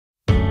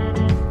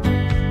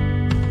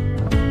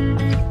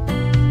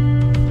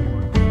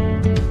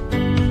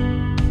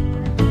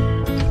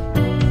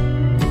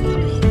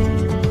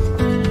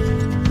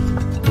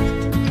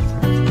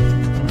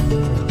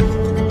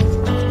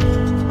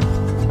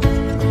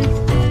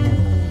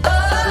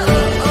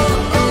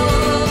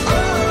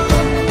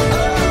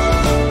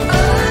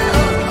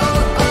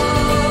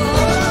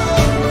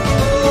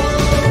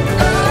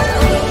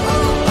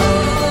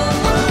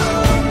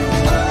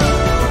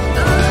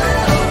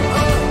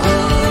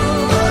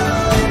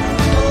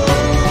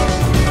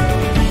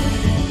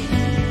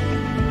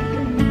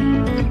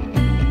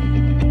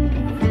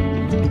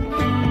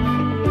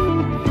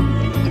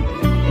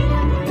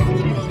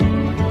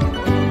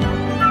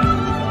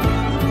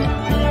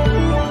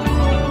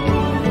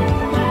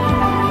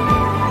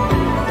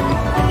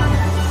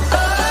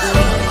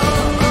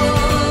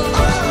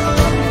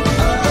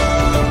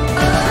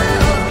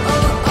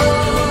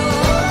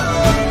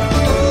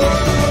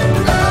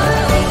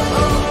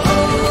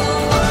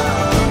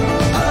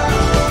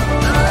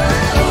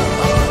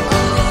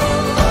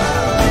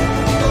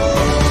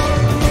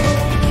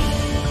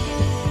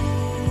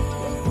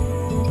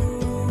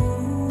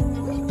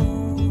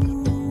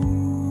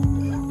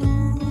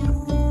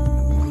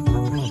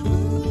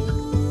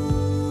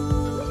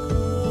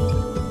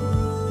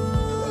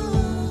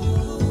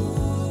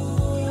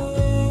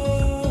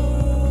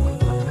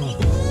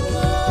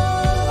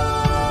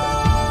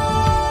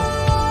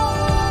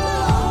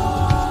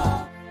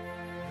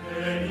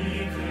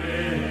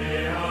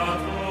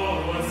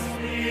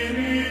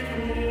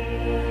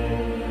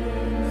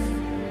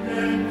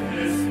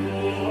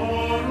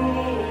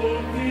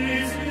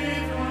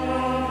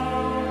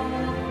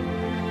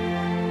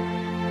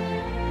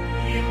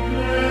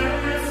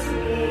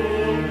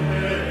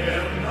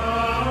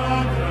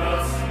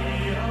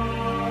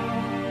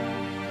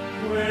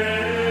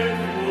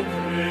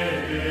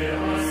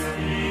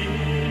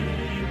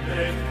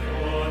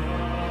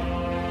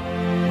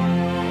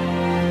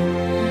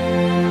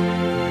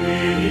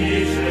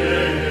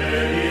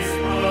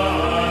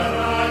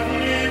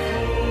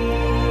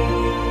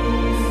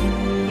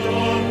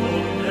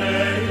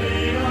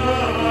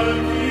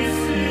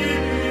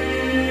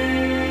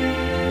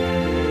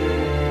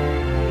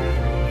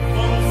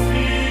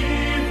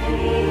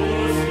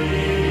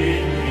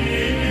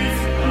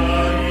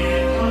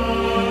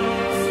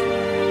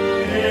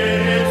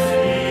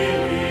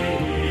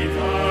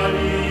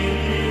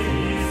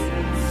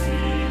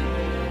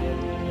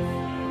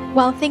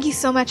Well, thank you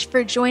so much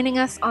for joining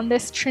us on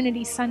this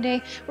Trinity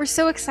Sunday. We're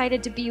so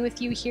excited to be with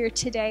you here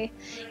today.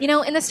 You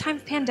know, in this time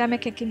of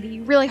pandemic, it can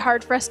be really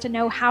hard for us to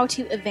know how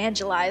to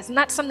evangelize, and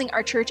that's something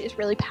our church is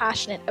really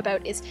passionate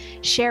about, is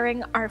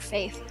sharing our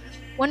faith.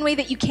 One way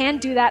that you can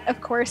do that,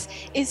 of course,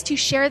 is to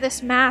share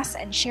this Mass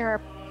and share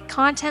our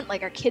content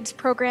like our kids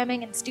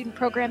programming and student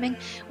programming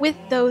with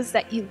those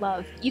that you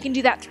love. You can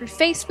do that through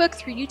Facebook,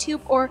 through YouTube,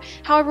 or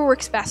however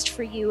works best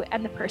for you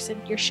and the person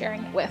you're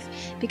sharing it with.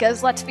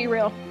 Because let's be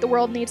real, the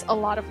world needs a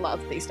lot of love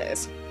these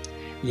days.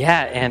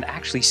 Yeah, and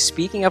actually,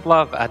 speaking of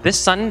love, this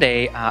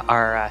Sunday,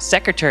 our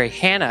secretary,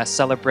 Hannah,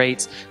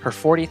 celebrates her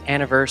 40th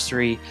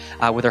anniversary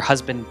with her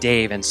husband,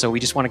 Dave. And so we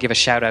just want to give a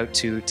shout out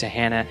to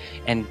Hannah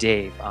and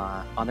Dave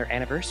on their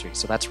anniversary.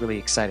 So that's really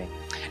exciting.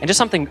 And just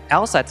something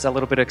else that's a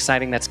little bit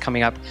exciting that's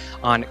coming up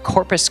on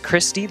Corpus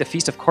Christi, the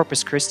Feast of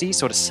Corpus Christi.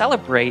 So to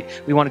celebrate,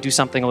 we want to do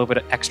something a little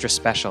bit extra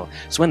special.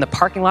 So in the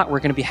parking lot, we're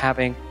going to be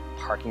having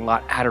parking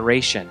lot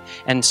adoration.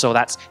 And so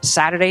that's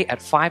Saturday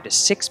at 5 to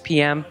 6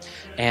 p.m.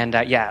 And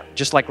yeah,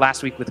 just like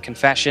last week with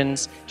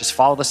confessions, just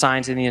follow the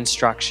signs and the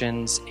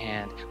instructions.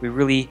 And we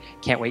really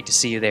can't wait to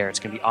see you there. It's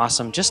going to be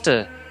awesome just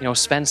to,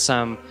 spend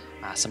some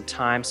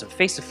time, some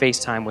face-to-face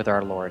time with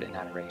our Lord in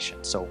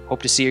adoration. So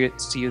hope to see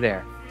you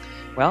there.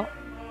 Well,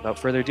 without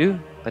further ado,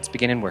 let's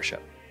begin in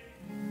worship.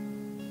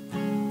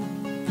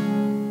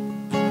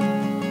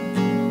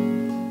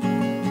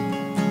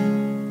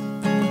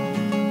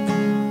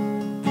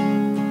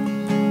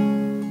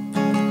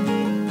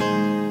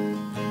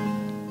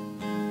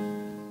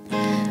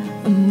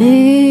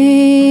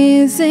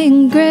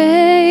 Amazing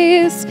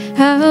grace,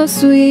 how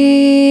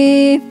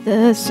sweet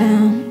the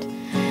sound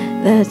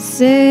that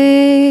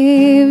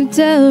saved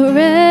a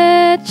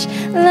wretch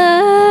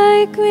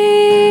like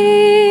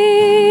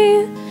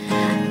me.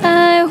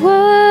 I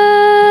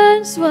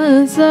once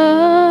was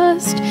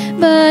lost,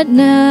 but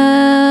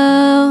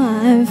now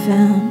I'm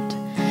found.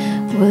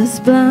 Was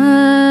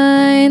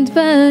blind,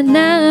 but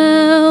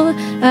now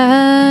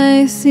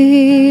I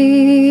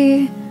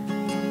see.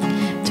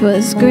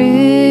 'Twas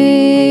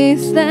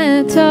grace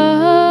that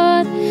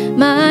taught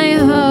my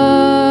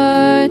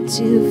heart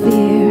to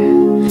fear,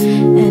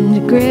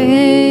 and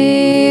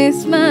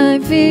grace my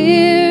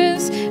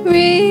fears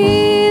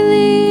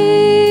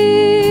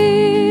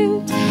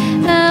relieved.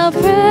 How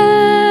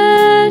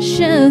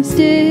precious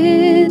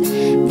did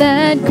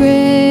that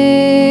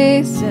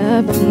grace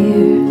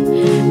appear,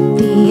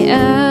 the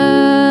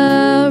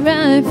hour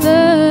I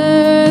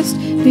first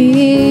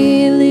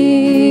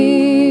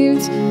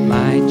believed.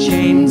 My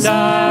chains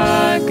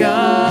are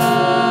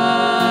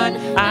gone,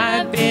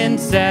 I've been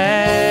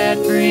set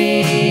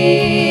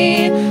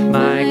free.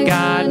 My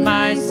God,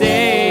 my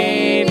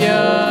Savior,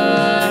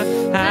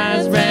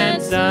 has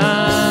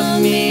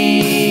ransomed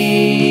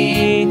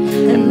me.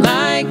 And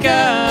like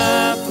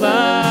a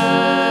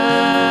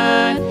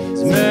flood,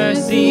 His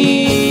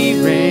mercy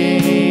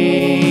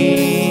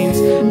reigns,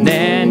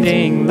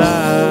 unending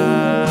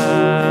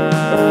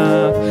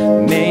love,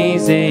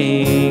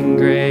 amazing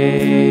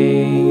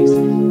grace.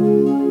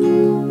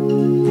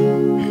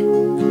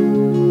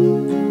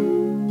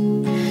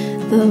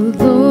 The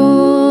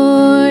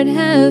Lord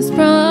has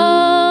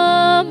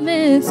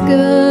promised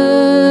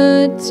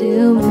good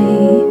to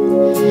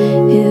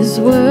me. His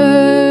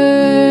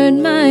word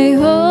my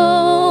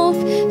hope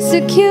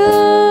secures.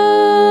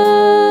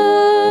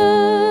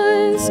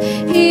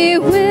 He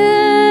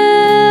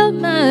will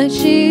my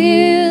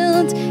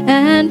shield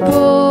and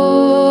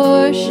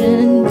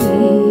portion be,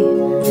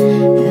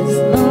 as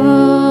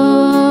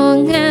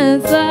long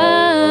as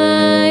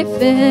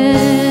life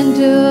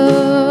endures.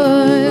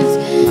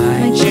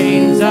 My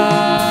chains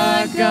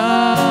are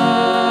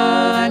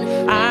gone,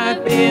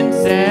 I've been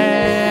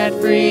set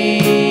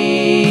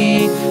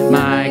free.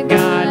 My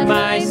God,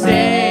 my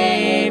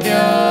Savior,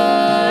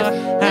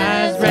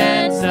 has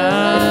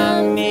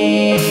ransomed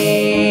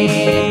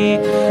me.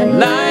 And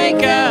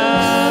like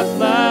a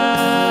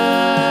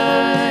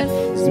flood,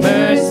 His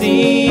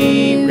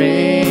mercy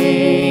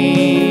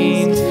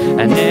reigns,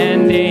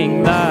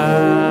 unending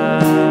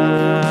love,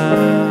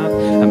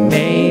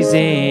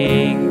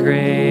 amazing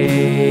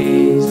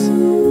grace.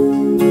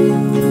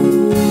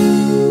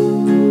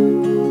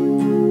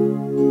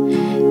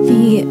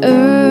 The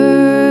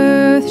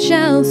earth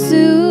shall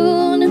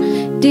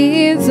soon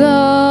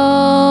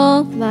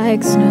dissolve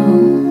like snow.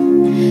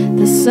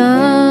 The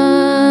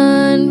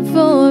sun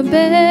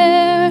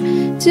forbear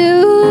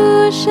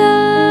to shine,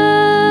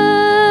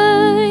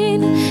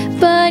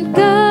 but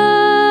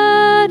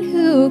God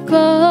who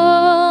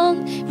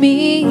called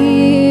me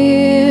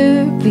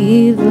here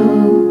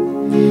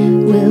below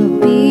will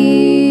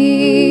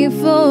be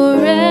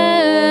forever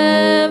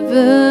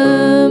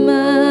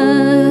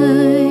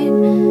mine,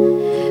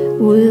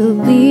 will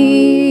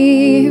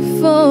be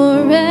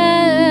forever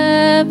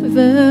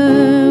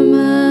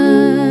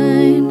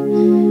mine.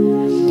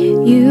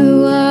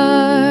 You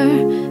are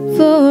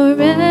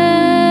forever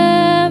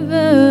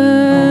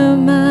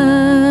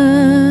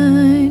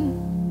mine.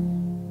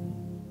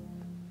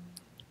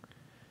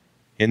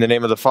 In the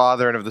name of the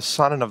Father, and of the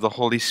Son, and of the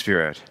Holy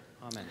Spirit.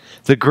 Amen.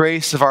 The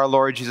grace of our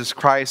Lord Jesus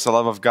Christ, the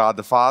love of God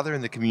the Father,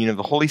 and the communion of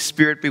the Holy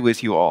Spirit be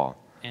with you all.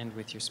 And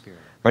with your spirit.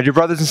 My dear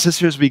brothers and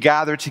sisters, we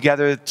gather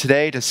together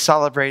today to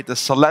celebrate the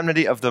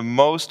solemnity of the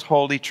Most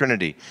Holy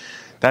Trinity.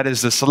 That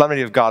is the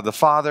solemnity of God the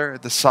Father,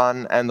 the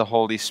Son, and the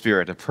Holy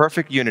Spirit, a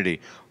perfect unity,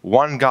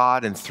 one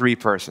God in three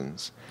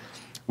persons.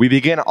 We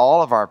begin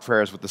all of our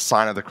prayers with the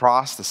sign of the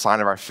cross, the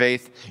sign of our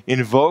faith,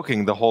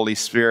 invoking the Holy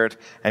Spirit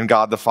and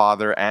God the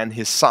Father and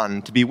His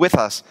Son to be with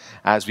us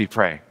as we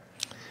pray.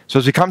 So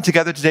as we come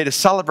together today to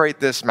celebrate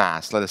this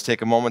Mass, let us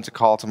take a moment to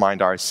call to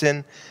mind our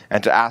sin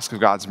and to ask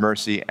of God's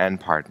mercy and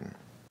pardon.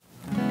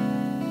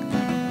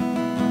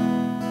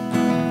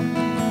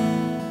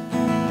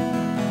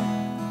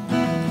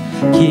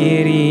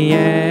 Kyrie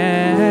eleison,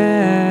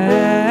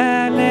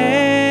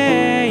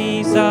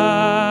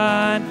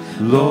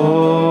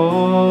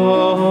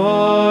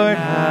 Lord,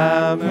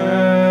 have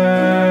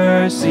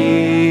mercy.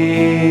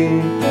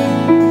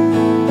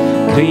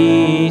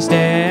 Christ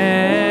eleison,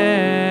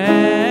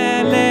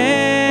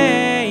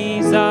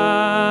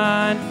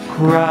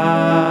 Christ,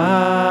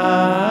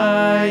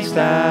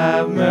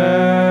 have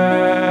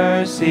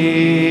mercy.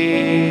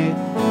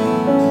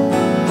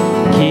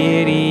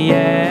 Kyrie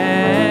eleison,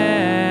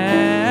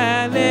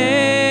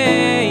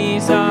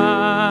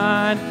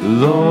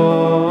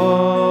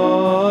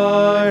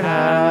 Lord,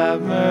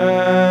 have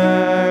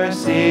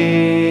mercy.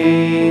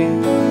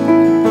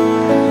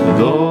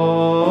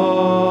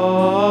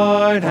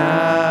 Lord,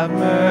 have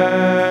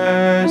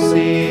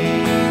mercy.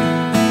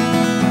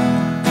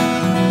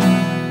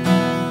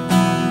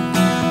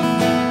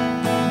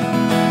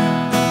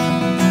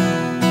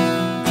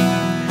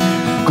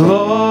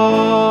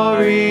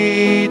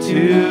 Glory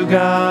to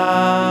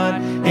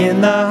God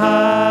in the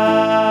highest,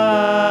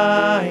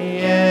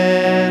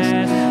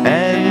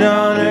 and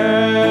on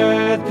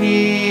earth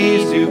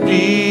peace to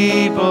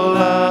people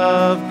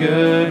of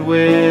good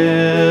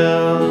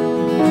will.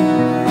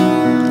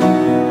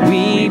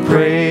 We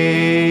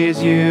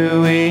praise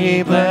you,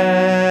 we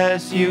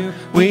bless you,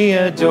 we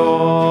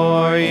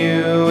adore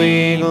you,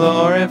 we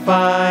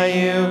glorify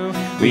you.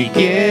 We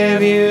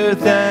give you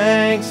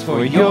thanks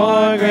for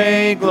your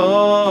great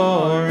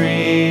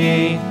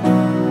glory.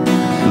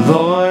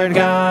 Lord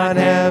God,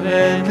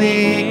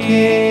 heavenly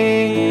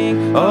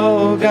King,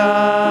 O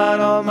God,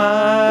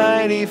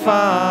 almighty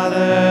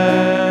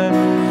Father,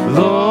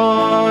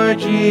 Lord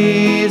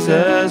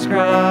Jesus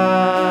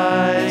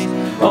Christ,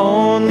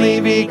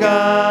 only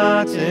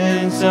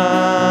begotten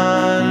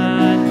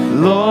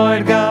Son,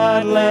 Lord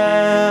God,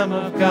 Lamb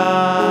of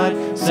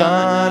God,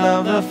 Son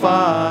of the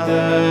Father.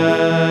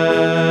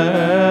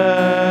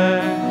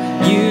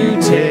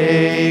 You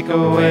take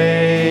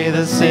away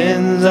the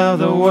sins of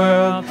the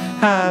world,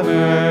 have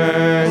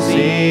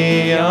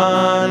mercy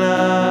on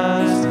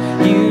us.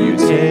 You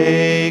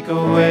take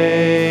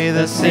away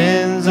the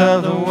sins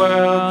of the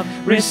world,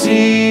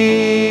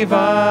 receive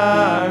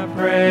our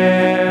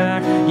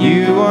prayer.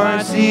 You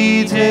are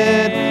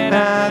seated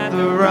at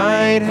the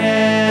right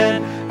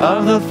hand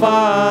of the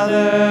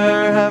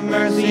Father, have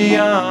mercy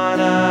on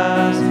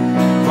us.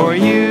 For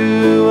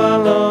you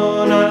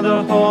alone are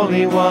the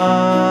Holy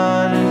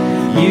One,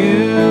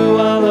 you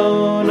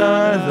alone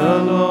are the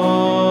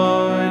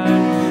Lord,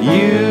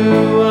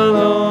 you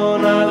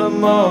alone are the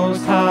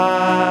Most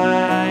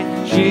High,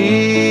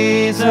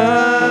 Jesus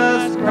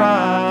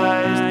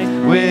Christ,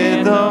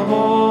 with the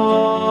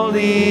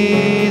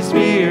Holy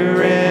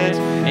Spirit,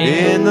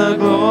 in the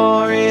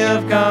glory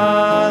of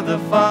God the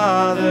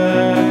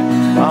Father.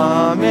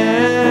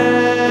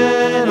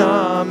 Amen,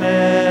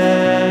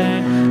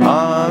 amen,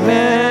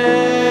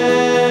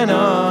 amen, amen,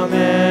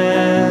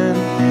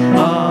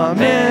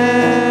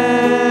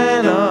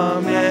 amen,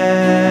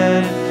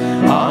 amen,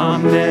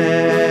 amen.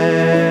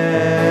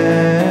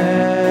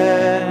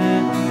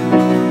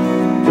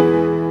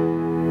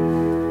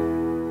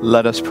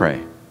 Let us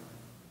pray.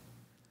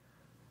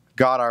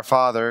 God our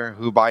Father,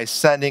 who by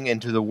sending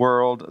into the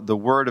world the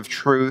word of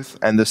truth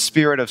and the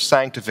spirit of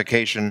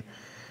sanctification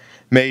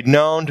made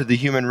known to the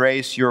human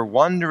race your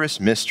wondrous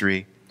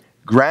mystery,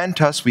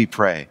 grant us, we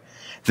pray,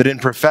 that in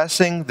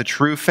professing the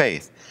true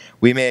faith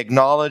we may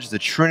acknowledge the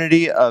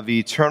Trinity of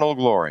eternal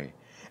glory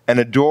and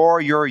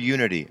adore your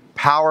unity,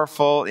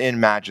 powerful in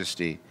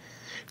majesty.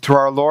 Through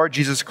our Lord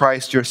Jesus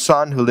Christ, your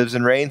Son, who lives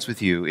and reigns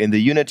with you in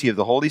the unity of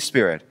the Holy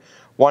Spirit,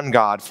 one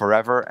God,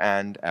 forever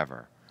and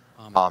ever.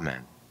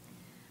 Amen.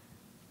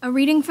 A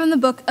reading from the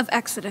book of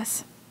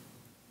Exodus.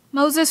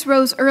 Moses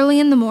rose early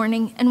in the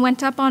morning and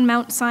went up on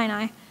Mount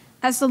Sinai,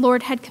 as the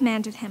Lord had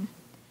commanded him,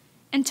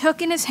 and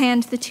took in his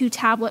hand the 2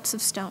 tablets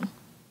of stone.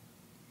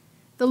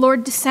 The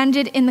Lord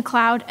descended in the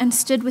cloud and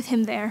stood with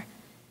him there,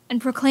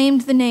 and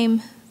proclaimed the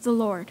name, the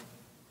Lord.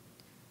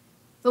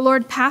 The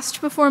Lord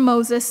passed before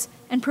Moses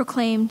and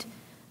proclaimed,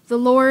 the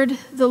Lord,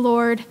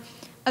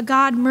 a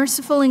God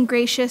merciful and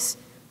gracious,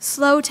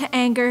 slow to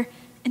anger,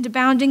 and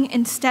abounding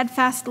in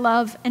steadfast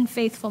love and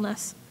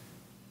faithfulness.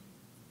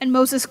 And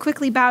Moses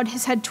quickly bowed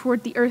his head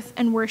toward the earth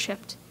and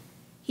worshipped.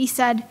 He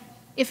said,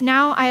 If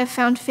now I have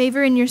found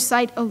favor in your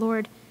sight, O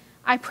Lord,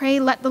 I pray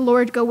let the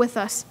Lord go with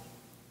us.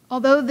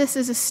 Although this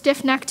is a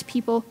stiff-necked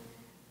people,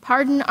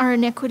 Pardon our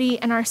iniquity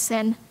and our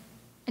sin,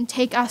 and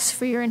take us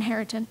for your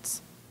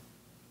inheritance.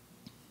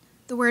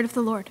 The word of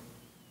the Lord.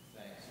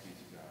 Thanks be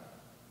to God.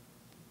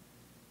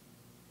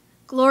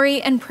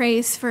 Glory and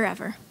praise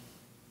forever.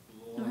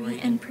 Glory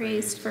and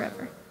praise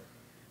forever.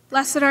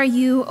 Blessed are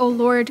you, O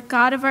Lord,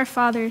 God of our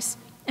fathers,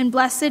 and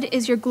blessed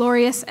is your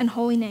glorious and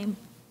holy name.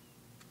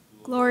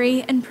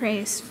 Glory and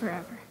praise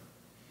forever.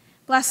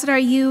 Blessed are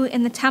you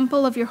in the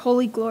temple of your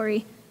holy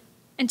glory,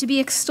 and to be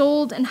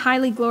extolled and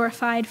highly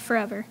glorified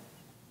forever.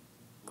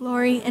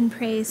 Glory and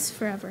praise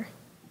forever.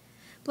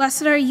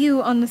 Blessed are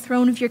you on the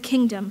throne of your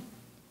kingdom,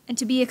 and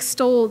to be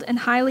extolled and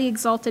highly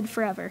exalted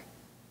forever.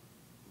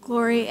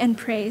 Glory and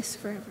praise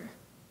forever.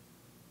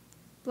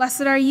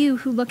 Blessed are you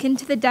who look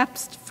into the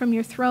depths from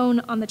your throne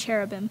on the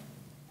cherubim.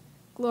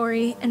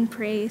 Glory and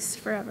praise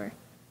forever.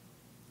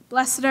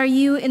 Blessed are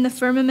you in the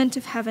firmament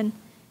of heaven,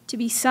 to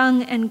be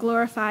sung and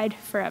glorified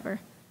forever.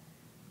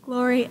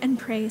 Glory and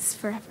praise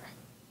forever.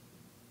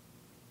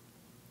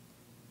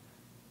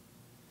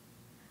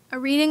 A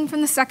reading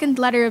from the second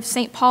letter of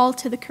St. Paul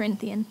to the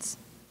Corinthians.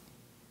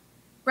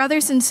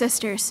 Brothers and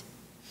sisters,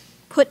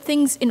 put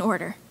things in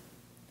order.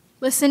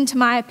 Listen to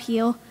my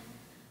appeal.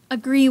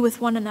 Agree with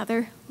one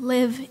another.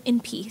 Live in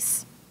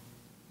peace.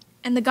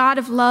 And the God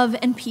of love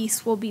and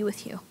peace will be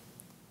with you.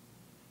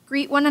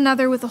 Greet one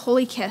another with a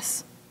holy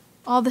kiss.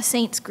 All the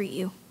saints greet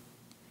you.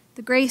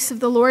 The grace of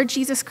the Lord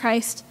Jesus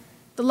Christ,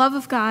 the love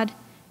of God,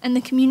 and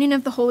the communion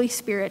of the Holy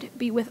Spirit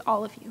be with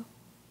all of you.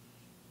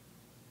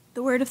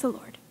 The word of the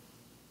Lord.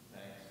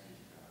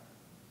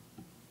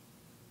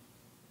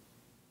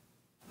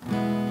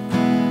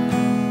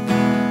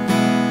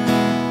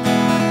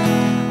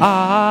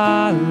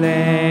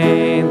 Alleluia,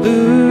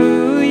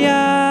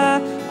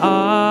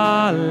 alleluia,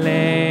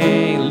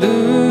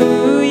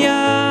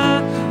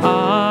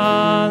 alleluia,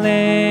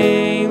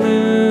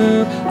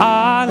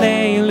 alleluia,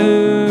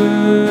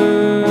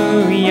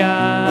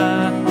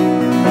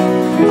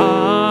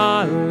 alleluia,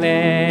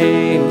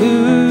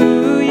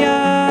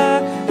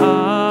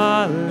 alleluia.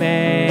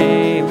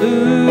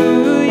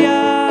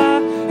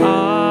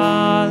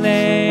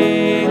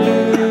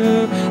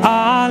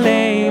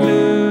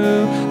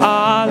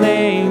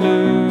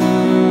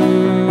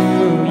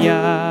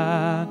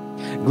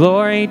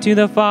 Glory to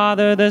the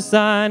Father, the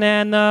Son,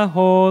 and the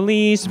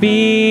Holy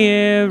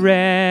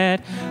Spirit,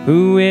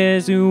 who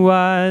is, who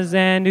was,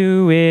 and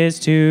who is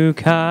to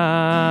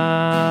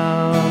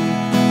come.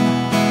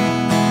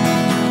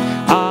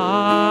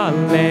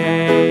 Alleluia,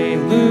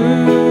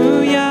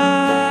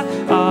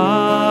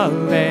 alleluia,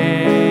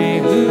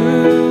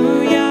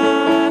 alleluia,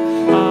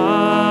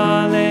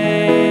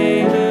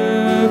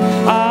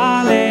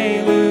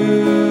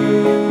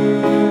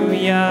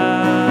 alleluia.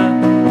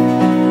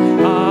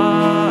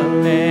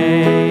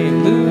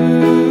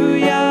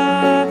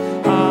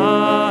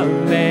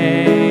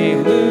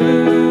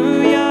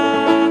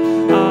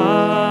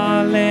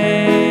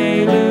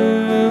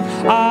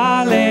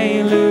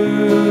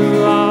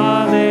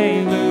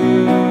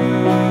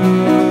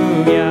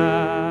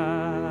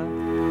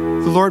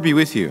 The Lord be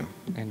with you.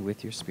 And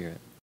with your spirit.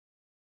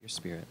 Your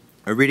spirit.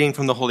 A reading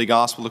from the Holy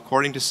Gospel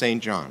according to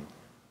St. John.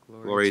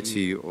 Glory to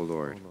you, O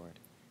Lord.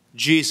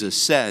 Jesus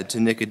said to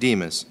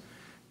Nicodemus,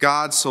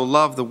 God so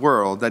loved the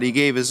world that he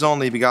gave his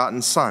only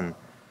begotten Son,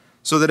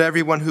 so that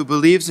everyone who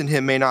believes in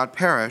him may not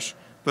perish,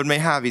 but may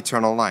have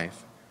eternal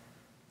life.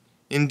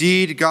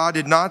 Indeed, God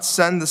did not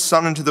send the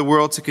Son into the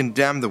world to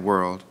condemn the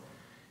world,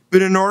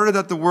 but in order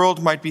that the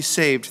world might be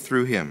saved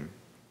through him.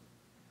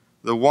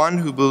 The one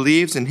who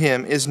believes in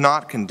him is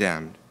not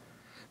condemned,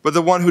 but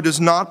the one who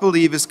does not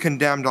believe is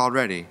condemned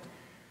already,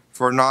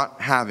 for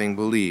not having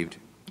believed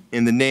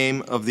in the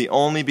name of the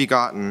only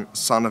begotten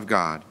Son of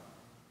God.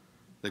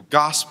 The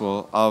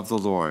Gospel of the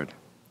Lord.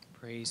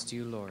 Praise to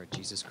you, Lord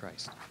Jesus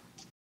Christ.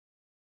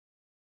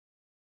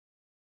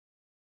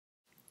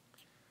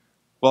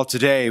 Well,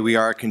 today we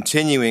are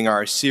continuing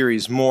our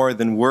series, More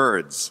Than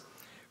Words.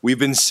 We've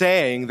been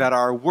saying that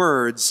our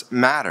words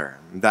matter,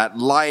 that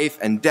life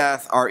and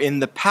death are in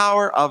the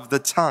power of the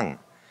tongue.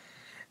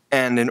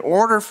 And in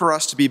order for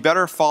us to be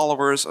better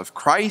followers of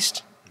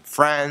Christ,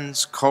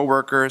 friends,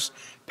 co-workers,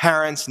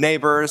 parents,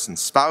 neighbors, and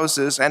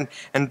spouses, and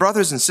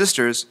brothers and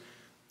sisters,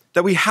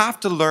 that we have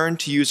to learn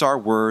to use our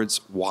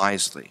words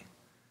wisely.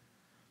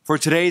 For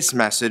today's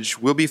message,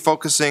 we'll be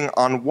focusing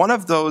on one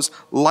of those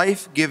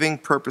life-giving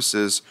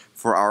purposes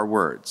for our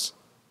words,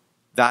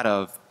 that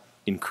of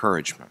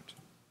encouragement.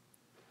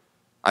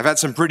 I've had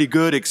some pretty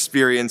good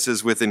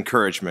experiences with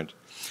encouragement.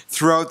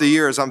 Throughout the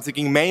years, I'm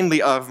thinking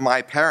mainly of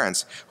my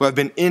parents, who have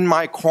been in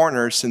my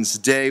corner since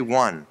day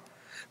one,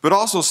 but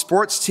also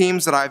sports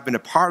teams that I've been a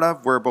part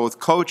of where both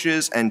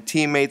coaches and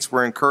teammates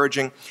were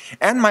encouraging,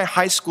 and my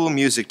high school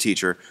music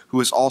teacher, who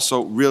was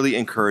also really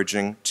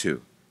encouraging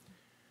too.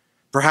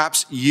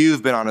 Perhaps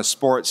you've been on a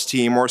sports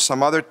team or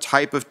some other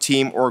type of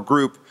team or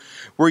group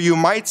where you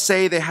might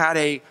say they had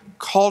a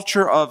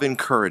culture of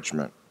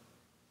encouragement.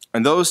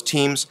 And those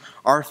teams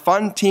are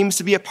fun teams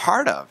to be a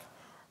part of,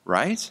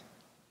 right?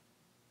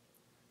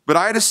 But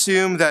I'd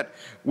assume that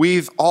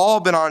we've all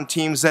been on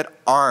teams that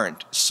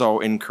aren't so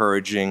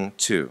encouraging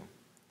too.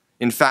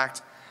 In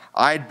fact,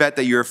 I'd bet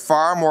that you're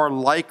far more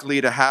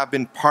likely to have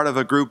been part of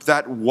a group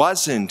that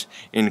wasn't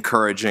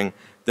encouraging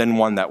than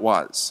one that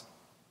was.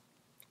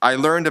 I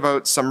learned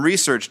about some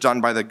research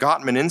done by the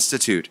Gottman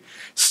Institute,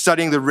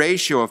 studying the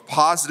ratio of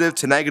positive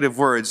to negative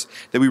words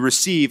that we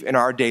receive in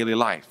our daily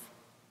life,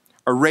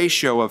 a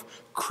ratio of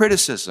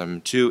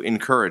criticism to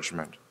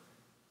encouragement.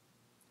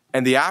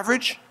 And the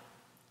average?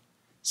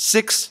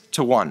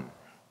 6-1.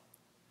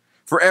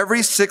 For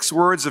every 6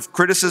 words of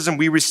criticism,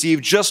 we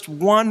receive just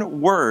 1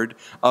 word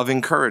of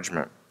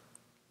encouragement.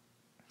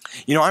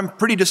 You know, I'm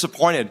pretty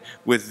disappointed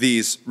with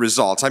these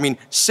results. I mean,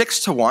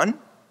 6-1?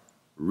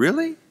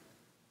 Really?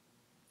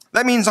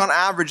 That means on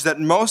average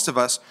that most of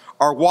us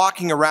are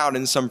walking around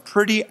in some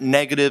pretty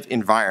negative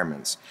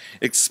environments,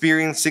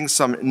 experiencing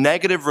some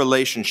negative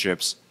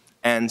relationships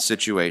and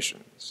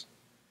situations.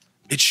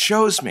 It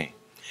shows me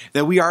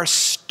that we are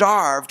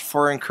starved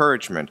for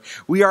encouragement.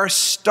 We are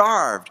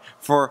starved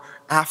for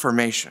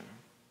affirmation.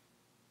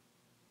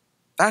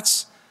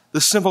 That's the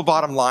simple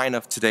bottom line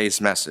of today's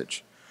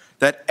message,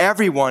 that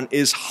everyone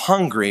is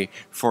hungry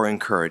for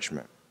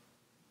encouragement.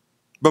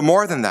 But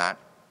more than that,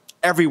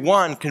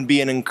 everyone can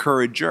be an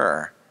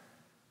encourager.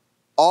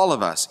 All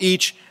of us,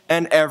 each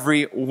and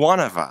every one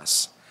of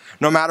us.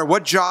 No matter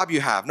what job you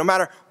have, no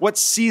matter what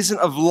season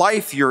of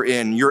life you're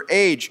in, your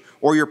age,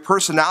 or your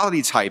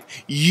personality type,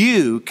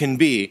 you can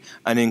be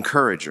an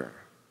encourager.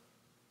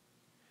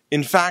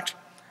 In fact,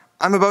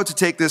 I'm about to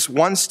take this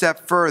one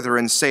step further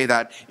and say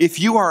that if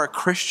you are a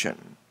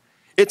Christian,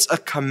 it's a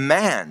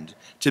command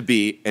to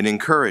be an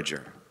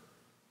encourager.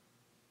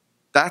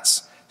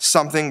 That's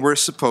something we're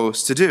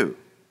supposed to do.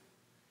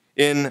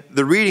 In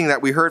the reading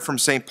that we heard from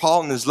St.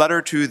 Paul in his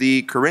letter to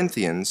the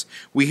Corinthians,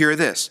 we hear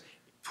this: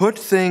 "Put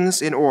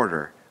things in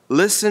order,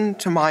 listen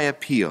to my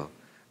appeal,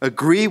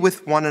 agree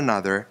with one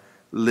another,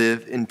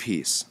 live in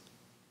peace."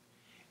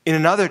 In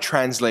another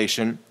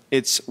translation,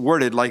 it's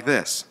worded like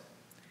this: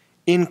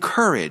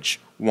 encourage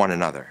one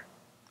another.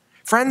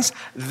 Friends,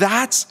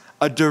 that's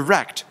a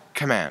direct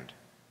command.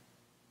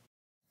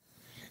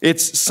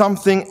 It's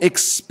something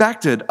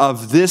expected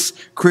of this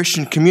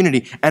Christian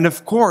community, and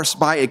of course,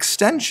 by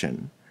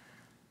extension,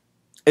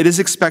 it is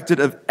expected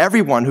of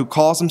everyone who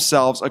calls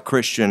themselves a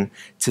Christian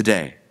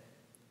today.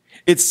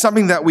 It's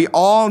something that we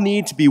all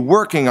need to be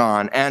working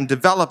on and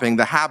developing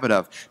the habit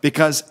of,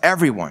 because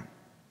everyone,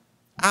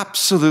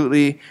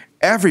 absolutely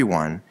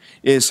everyone,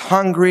 is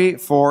hungry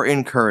for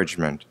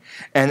encouragement,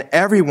 and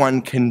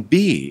everyone can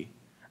be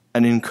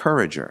an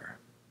encourager.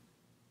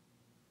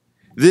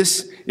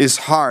 This is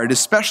hard,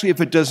 especially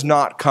if it does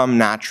not come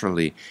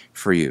naturally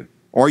for you,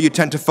 or you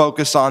tend to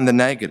focus on the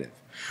negative,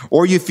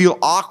 or you feel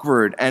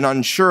awkward and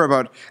unsure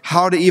about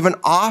how to even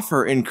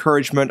offer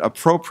encouragement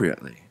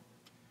appropriately.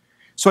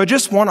 So I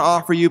just want to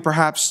offer you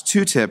perhaps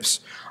 2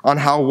 tips on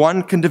how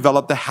one can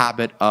develop the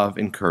habit of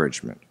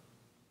encouragement.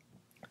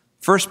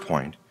 First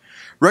point,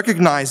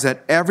 recognize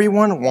that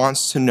everyone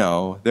wants to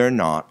know they're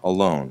not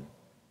alone.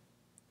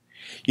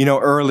 You know,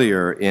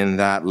 earlier in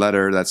that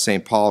letter that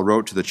St. Paul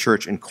wrote to the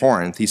church in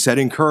Corinth, he said,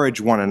 encourage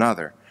one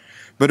another.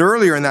 But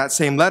earlier in that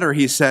same letter,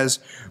 he says,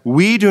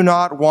 we do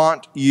not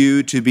want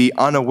you to be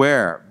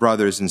unaware,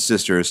 brothers and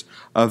sisters,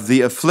 of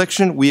the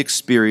affliction we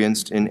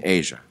experienced in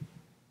Asia.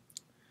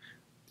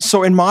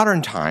 So in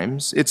modern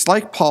times, it's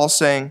like Paul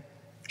saying,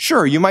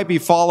 sure, you might be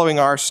following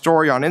our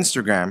story on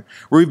Instagram,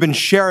 where we've been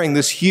sharing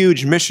this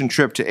huge mission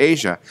trip to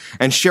Asia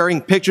and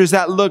sharing pictures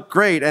that look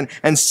great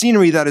and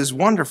scenery that is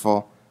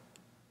wonderful.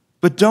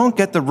 But don't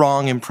get the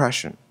wrong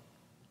impression.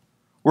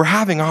 We're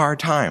having a hard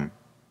time.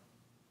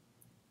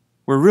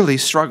 We're really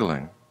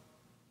struggling.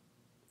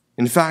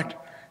 In fact,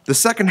 the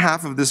second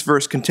half of this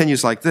verse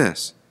continues like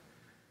this: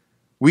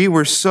 we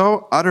were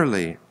so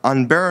utterly,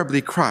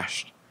 unbearably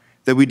crushed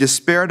that we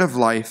despaired of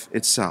life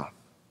itself.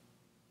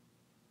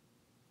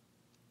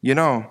 You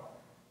know,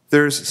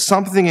 there's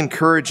something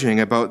encouraging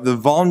about the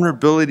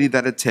vulnerability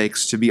that it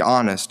takes to be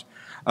honest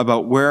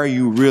about where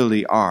you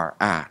really are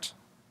at.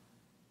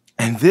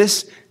 And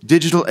this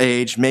digital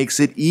age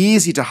makes it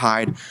easy to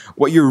hide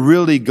what you're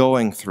really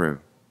going through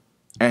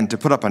and to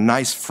put up a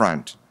nice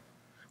front,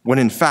 when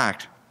in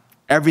fact,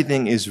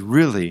 everything is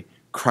really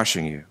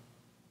crushing you.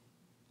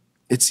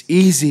 It's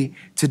easy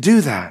to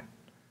do that.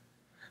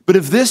 But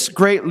if this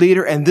great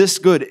leader and this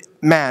good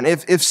man,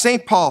 if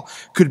St. Paul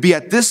could be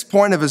at this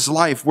point of his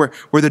life where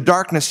the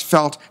darkness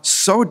felt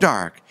so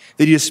dark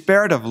that he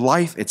despaired of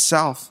life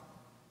itself,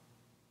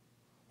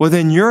 well,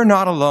 then you're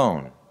not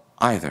alone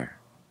either.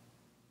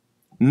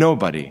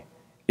 Nobody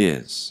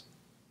is.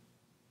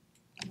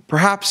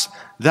 Perhaps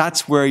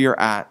that's where you're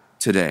at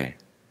today.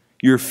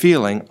 You're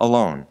feeling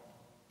alone.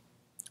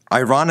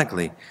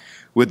 Ironically,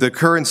 with the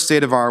current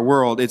state of our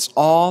world, it's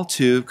all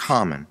too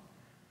common.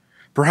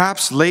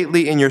 Perhaps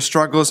lately in your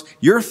struggles,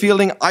 you're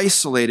feeling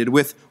isolated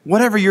with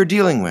whatever you're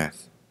dealing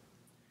with.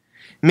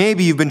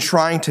 Maybe you've been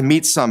trying to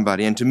meet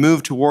somebody and to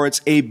move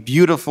towards a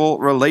beautiful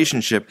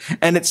relationship,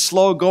 and it's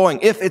slow going,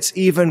 if it's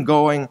even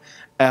going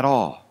at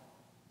all.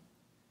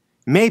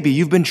 Maybe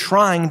you've been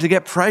trying to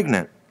get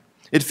pregnant.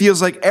 It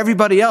feels like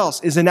everybody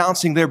else is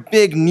announcing their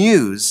big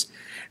news,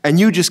 and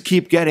you just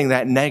keep getting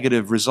that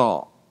negative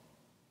result.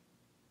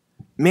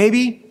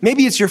 Maybe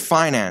it's your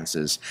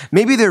finances.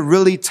 Maybe they're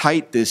really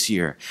tight this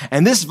year,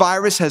 and this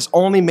virus has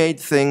only made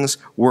things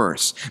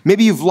worse.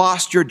 Maybe you've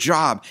lost your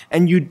job,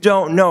 and you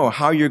don't know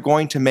how you're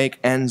going to make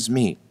ends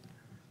meet.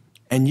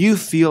 And you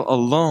feel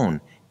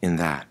alone in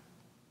that.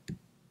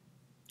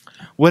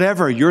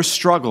 Whatever your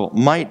struggle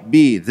might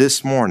be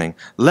this morning,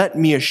 let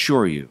me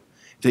assure you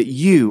that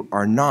you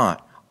are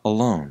not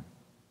alone.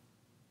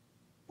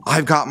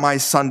 I've got my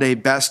Sunday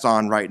best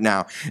on right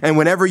now, and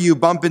whenever you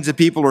bump into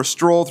people or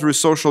stroll through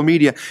social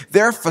media,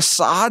 their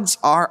facades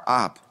are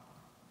up.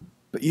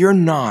 But you're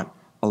not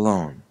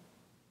alone.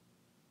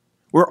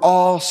 We're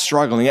all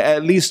struggling,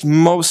 at least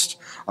most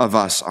of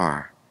us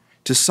are,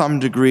 to some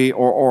degree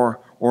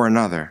or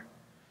another.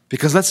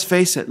 Because let's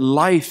face it,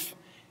 life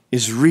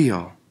is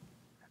real.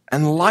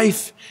 And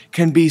life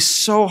can be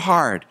so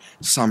hard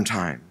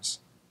sometimes.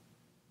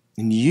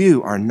 And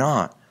you are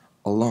not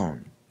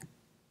alone.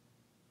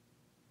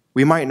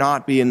 We might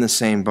not be in the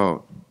same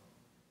boat,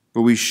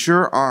 but we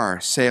sure are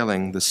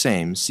sailing the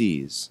same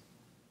seas.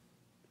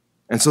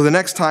 And so the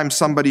next time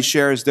somebody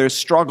shares their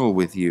struggle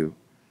with you,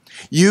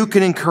 you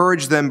can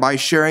encourage them by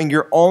sharing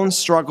your own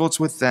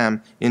struggles with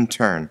them in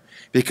turn,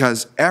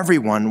 because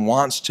everyone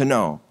wants to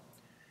know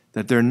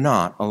that they're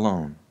not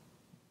alone.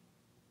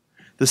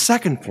 The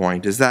second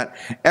point is that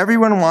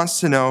everyone wants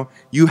to know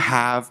you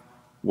have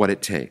what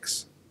it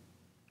takes.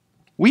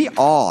 We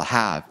all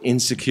have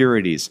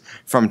insecurities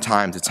from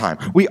time to time.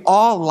 We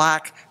all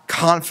lack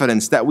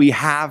confidence that we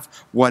have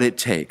what it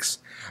takes,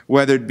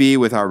 whether it be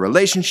with our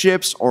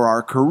relationships or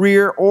our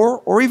career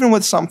or even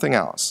with something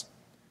else.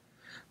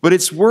 But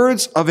it's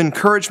words of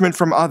encouragement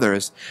from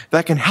others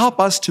that can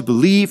help us to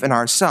believe in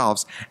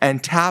ourselves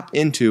and tap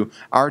into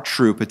our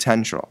true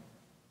potential.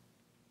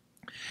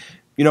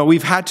 You know,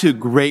 we've had to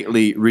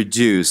greatly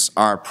reduce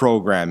our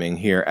programming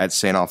here at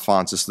St.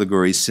 Alphonsus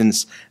Liguori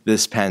since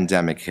this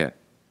pandemic hit.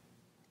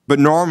 But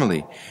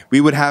normally,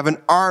 we would have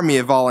an army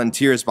of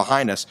volunteers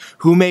behind us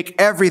who make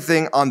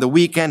everything on the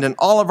weekend and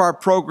all of our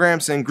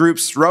programs and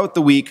groups throughout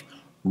the week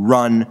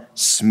run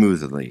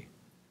smoothly.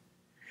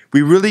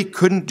 We really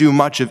couldn't do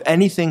much of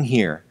anything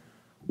here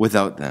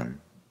without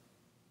them.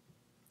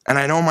 And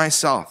I know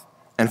myself,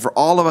 and for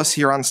all of us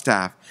here on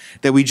staff,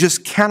 that we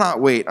just cannot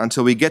wait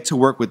until we get to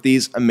work with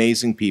these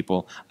amazing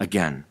people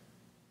again.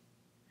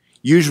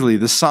 Usually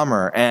the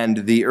summer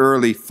and the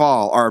early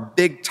fall are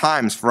big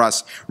times for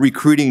us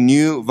recruiting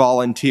new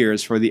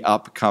volunteers for the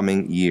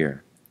upcoming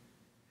year.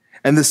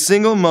 And the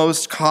single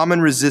most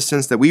common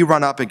resistance that we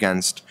run up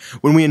against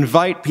when we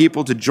invite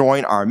people to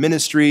join our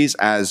ministries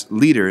as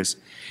leaders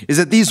is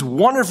that these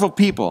wonderful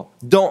people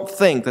don't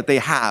think that they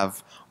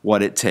have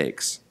what it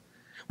takes.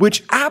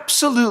 Which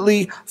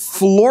absolutely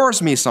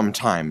floors me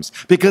sometimes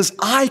because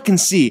I can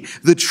see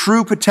the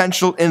true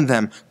potential in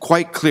them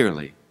quite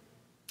clearly.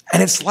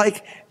 And it's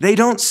like they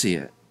don't see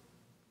it.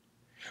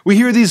 We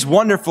hear these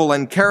wonderful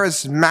and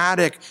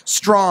charismatic,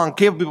 strong,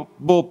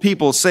 capable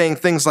people saying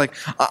things like,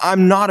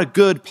 I'm not a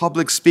good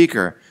public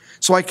speaker,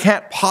 so I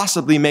can't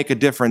possibly make a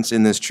difference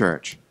in this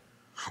church.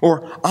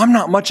 Or, I'm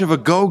not much of a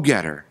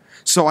go-getter,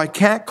 so I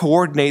can't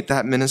coordinate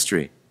that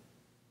ministry.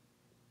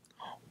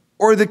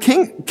 Or the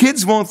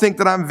kids won't think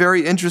that I'm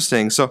very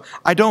interesting, so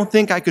I don't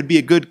think I could be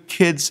a good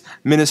kids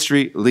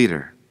ministry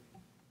leader.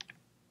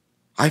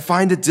 I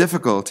find it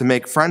difficult to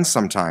make friends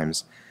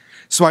sometimes,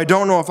 so I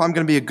don't know if I'm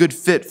going to be a good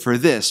fit for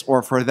this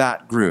or for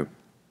that group.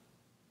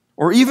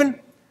 Or even,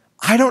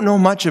 I don't know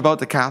much about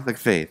the Catholic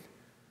faith,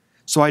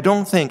 so I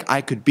don't think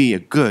I could be a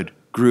good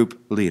group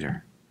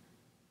leader.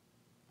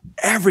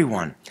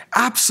 Everyone,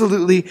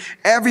 absolutely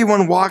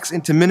everyone walks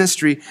into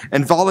ministry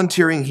and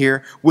volunteering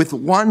here with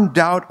one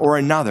doubt or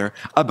another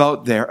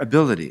about their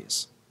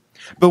abilities.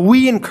 But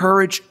we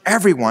encourage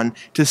everyone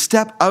to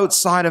step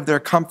outside of their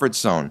comfort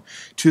zone,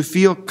 to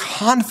feel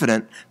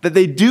confident that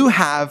they do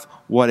have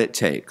what it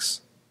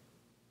takes.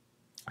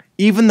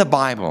 Even the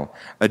Bible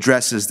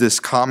addresses this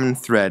common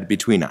thread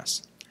between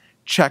us.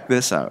 Check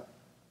this out.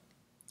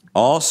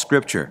 All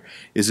Scripture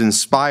is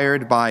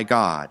inspired by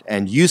God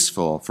and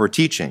useful for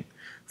teaching,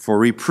 for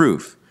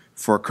reproof,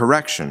 for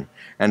correction,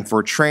 and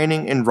for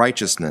training in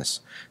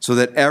righteousness, so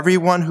that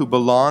everyone who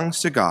belongs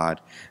to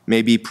God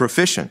may be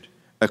proficient,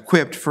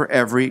 equipped for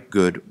every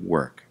good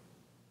work.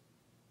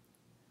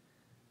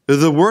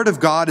 The Word of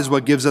God is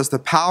what gives us the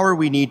power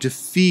we need to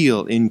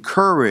feel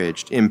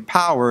encouraged,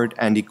 empowered,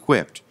 and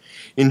equipped.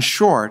 In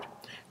short,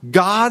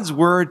 God's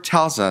Word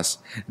tells us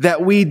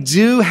that we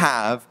do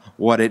have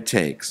what it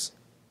takes.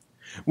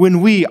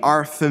 When we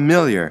are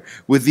familiar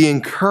with the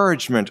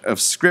encouragement of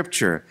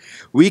Scripture,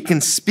 we can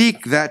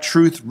speak that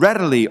truth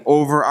readily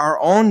over our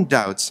own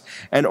doubts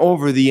and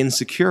over the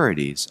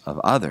insecurities of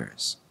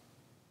others.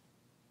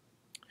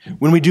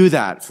 When we do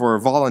that for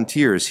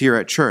volunteers here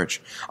at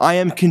church, I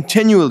am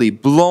continually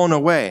blown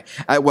away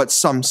at what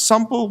some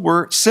simple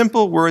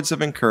words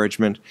of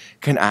encouragement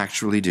can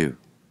actually do.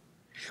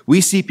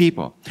 We see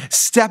people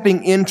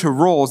stepping into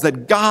roles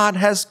that God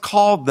has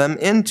called them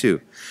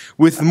into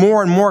with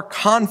more and more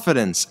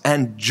confidence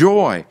and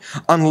joy,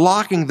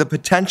 unlocking the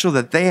potential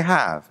that they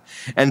have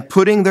and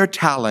putting their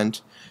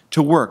talent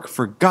to work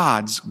for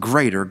God's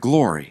greater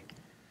glory.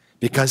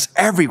 Because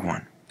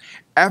everyone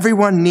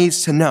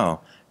needs to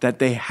know that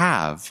they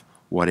have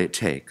what it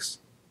takes.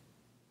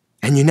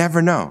 And you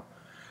never know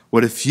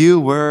what a few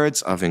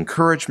words of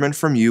encouragement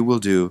from you will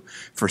do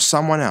for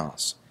someone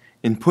else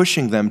in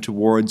pushing them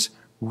towards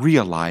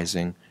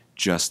realizing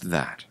just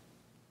that.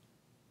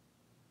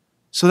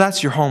 So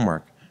that's your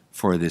homework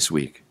for this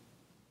week.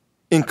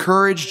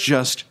 Encourage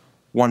just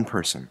one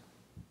person.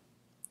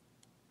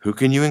 Who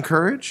can you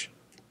encourage?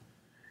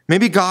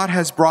 Maybe God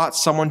has brought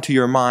someone to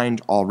your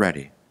mind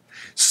already,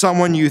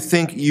 someone you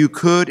think you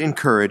could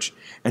encourage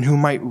and who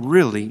might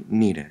really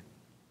need it.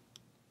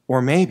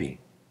 Or maybe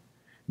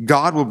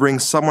God will bring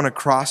someone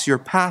across your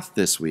path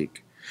this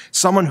week,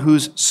 someone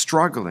who's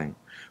struggling,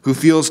 who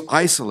feels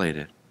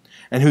isolated,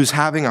 and who's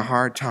having a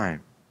hard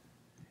time.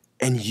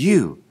 And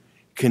you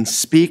can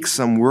speak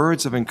some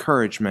words of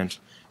encouragement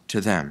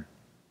to them.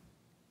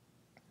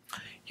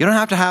 You don't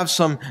have to have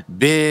some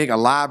big,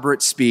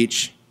 elaborate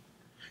speech.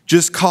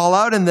 Just call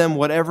out in them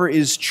whatever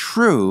is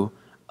true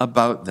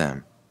about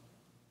them.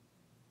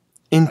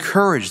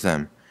 Encourage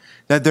them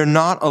that they're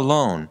not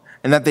alone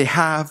and that they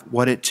have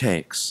what it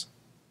takes.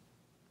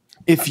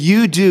 If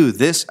you do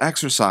this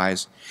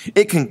exercise,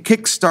 it can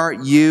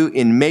kickstart you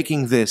in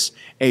making this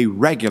a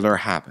regular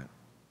habit.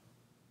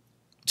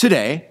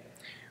 Today,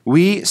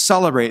 we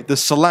celebrate the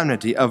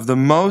solemnity of the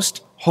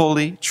most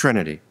holy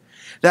Trinity,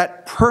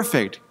 that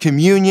perfect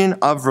communion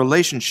of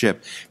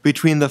relationship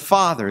between the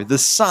Father, the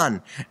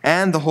Son,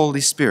 and the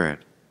Holy Spirit.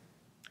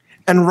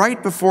 And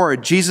right before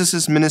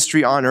Jesus'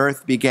 ministry on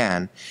earth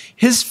began,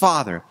 his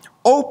Father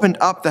opened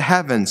up the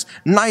heavens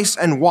nice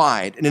and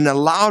wide, and in a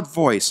loud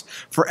voice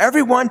for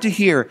everyone to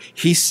hear,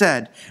 he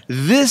said,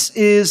 "This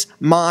is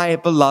my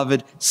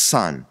beloved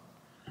Son.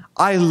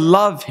 I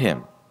love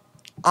him.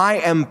 I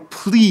am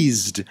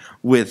pleased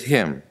with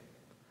him.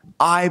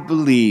 I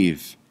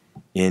believe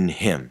in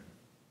him."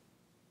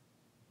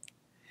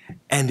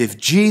 And if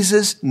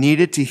Jesus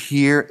needed to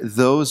hear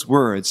those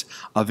words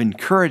of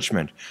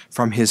encouragement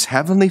from his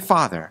heavenly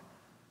Father,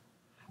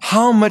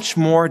 how much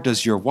more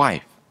does your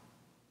wife,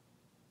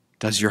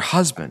 does your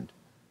husband,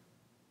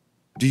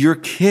 do your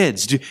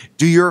kids,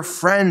 do your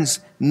friends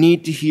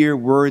need to hear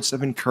words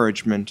of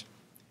encouragement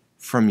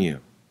from you?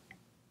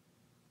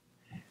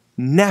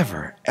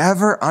 Never,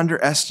 ever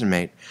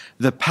underestimate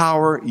the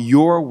power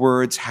your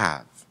words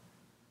have.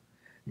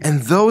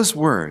 And those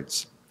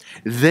words,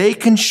 they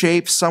can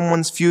shape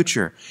someone's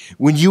future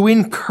when you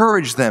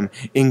encourage them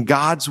in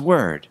God's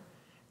word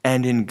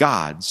and in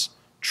God's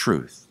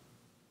truth.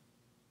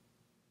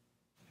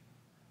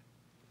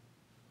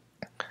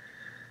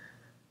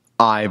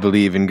 I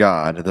believe in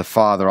God, the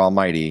Father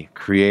Almighty,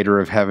 creator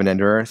of heaven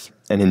and earth,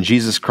 and in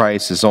Jesus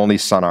Christ, his only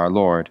Son, our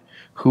Lord,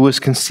 who was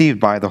conceived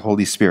by the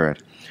Holy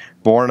Spirit,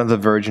 born of the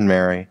Virgin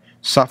Mary,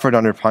 suffered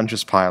under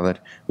Pontius Pilate,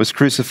 was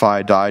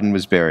crucified, died, and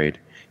was buried.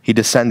 He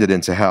descended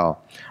into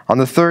hell. On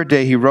the third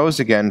day he rose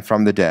again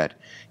from the dead.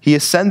 He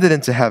ascended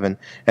into heaven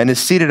and is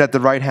seated at the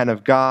right hand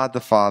of God the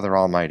Father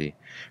Almighty.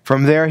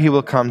 From there he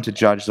will come to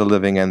judge the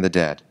living and the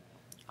dead.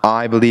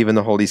 I believe in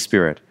the Holy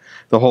Spirit,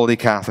 the Holy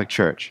Catholic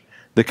Church,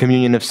 the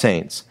communion of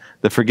saints,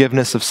 the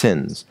forgiveness of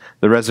sins,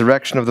 the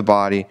resurrection of the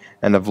body,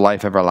 and of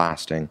life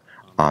everlasting.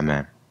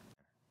 Amen.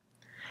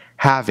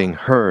 Having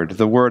heard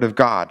the word of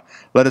God,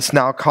 let us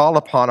now call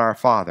upon our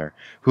Father,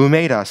 who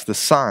made us the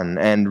Son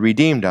and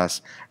redeemed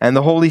us, and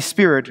the Holy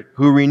Spirit,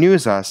 who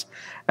renews us,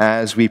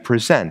 as we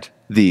present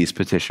these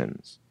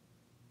petitions.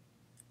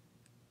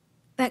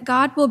 That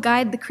God will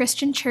guide the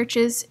Christian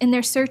churches in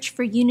their search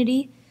for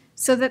unity,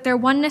 so that their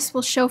oneness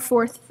will show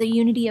forth the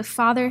unity of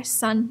Father,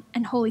 Son,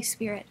 and Holy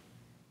Spirit.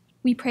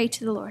 We pray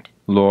to the Lord.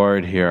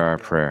 Lord, hear our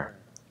prayer.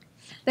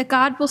 That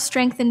God will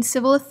strengthen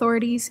civil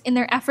authorities in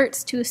their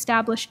efforts to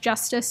establish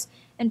justice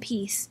and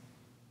peace.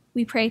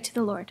 We pray to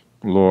the Lord.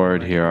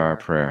 Lord, hear our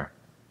prayer.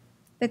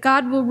 That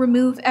God will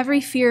remove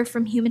every fear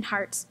from human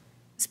hearts,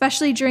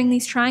 especially during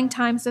these trying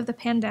times of the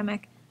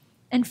pandemic,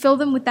 and fill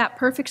them with that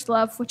perfect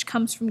love which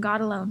comes from God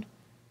alone.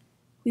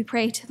 We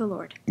pray to the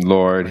Lord.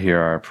 Lord, hear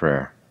our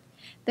prayer.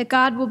 That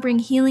God will bring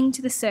healing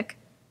to the sick,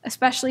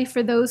 especially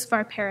for those of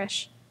our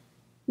parish.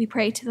 We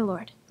pray to the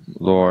Lord.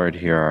 Lord,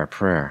 hear our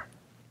prayer.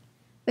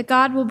 That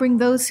God will bring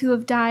those who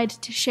have died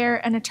to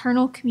share an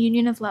eternal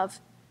communion of love.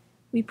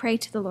 We pray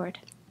to the Lord.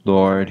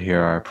 Lord,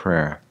 hear our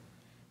prayer.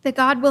 That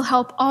God will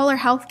help all our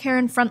healthcare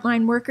and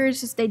frontline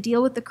workers as they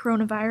deal with the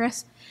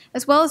coronavirus,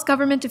 as well as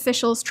government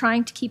officials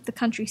trying to keep the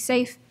country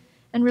safe,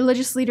 and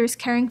religious leaders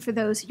caring for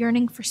those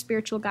yearning for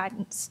spiritual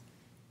guidance.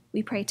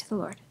 We pray to the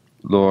Lord.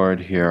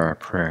 Lord, hear our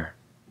prayer.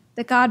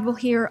 That God will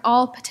hear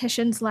all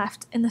petitions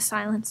left in the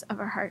silence of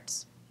our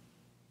hearts.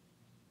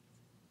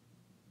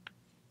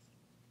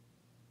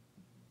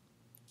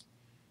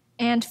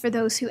 And for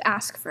those who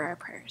ask for our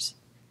prayers,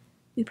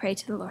 we pray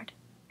to the Lord.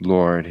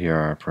 Lord, hear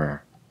our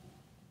prayer.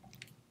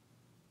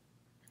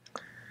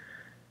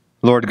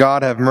 Lord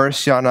God, have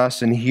mercy on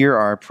us and hear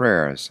our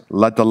prayers.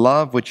 Let the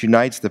love which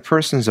unites the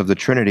persons of the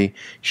Trinity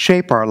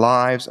shape our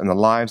lives and the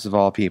lives of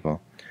all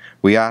people.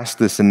 We ask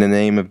this in the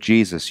name of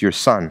Jesus, your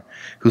Son,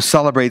 who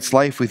celebrates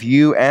life with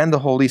you and the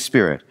Holy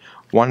Spirit,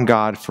 one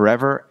God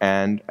forever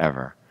and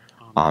ever.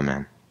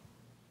 Amen.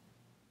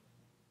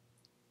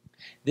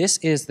 This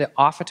is the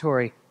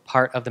offertory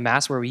part of the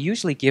Mass where we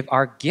usually give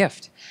our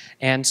gift.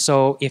 And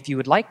so if you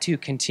would like to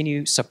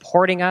continue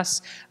supporting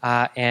us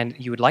and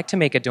you would like to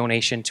make a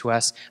donation to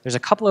us, there's a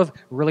couple of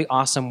really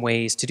awesome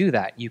ways to do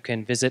that. You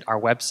can visit our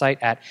website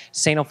at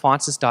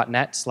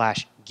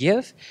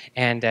stalphonsus.net/give,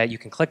 and you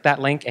can click that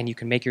link and you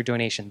can make your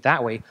donation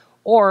that way.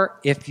 Or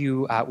if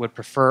you would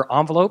prefer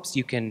envelopes,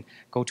 you can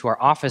go to our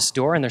office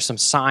door, and there's some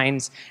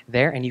signs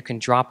there, and you can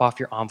drop off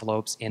your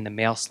envelopes in the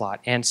mail slot.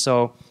 And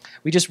so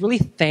we just really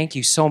thank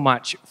you so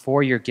much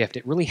for your gift.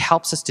 It really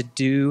helps us to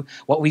do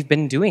what we've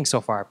been doing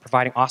so far,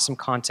 providing awesome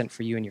content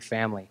for you and your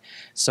family.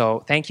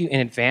 So thank you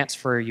in advance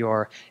for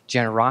your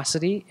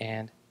generosity,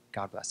 and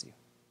God bless you.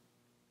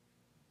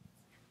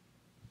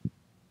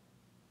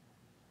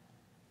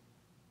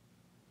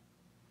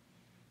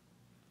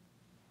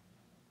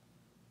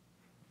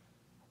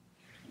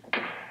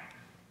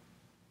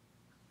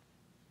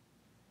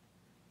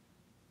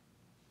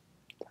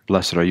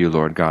 Blessed are you,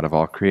 Lord God of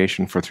all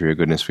creation, for through your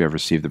goodness we have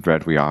received the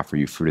bread we offer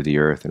you, fruit of the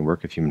earth and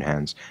work of human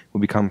hands,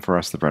 will become for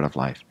us the bread of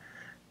life.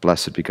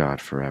 Blessed be God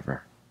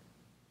forever.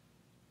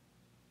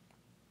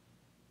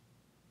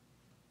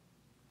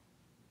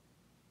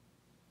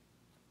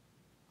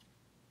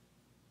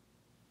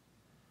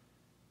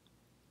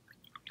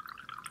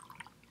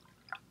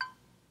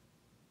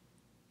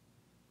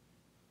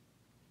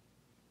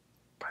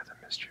 By the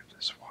mystery of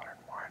this water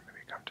and wine may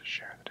we come to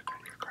share in the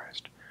divinity of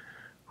Christ,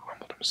 who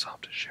humbled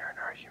himself to share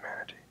in our humanity.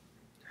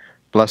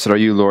 Blessed are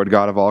you, Lord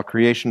God of all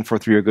creation, for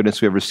through your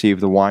goodness we have received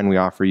the wine we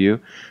offer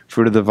you.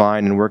 Fruit of the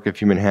vine and work of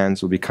human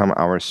hands will become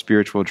our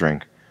spiritual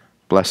drink.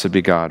 Blessed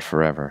be God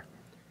forever.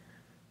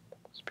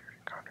 Spirit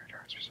and contrite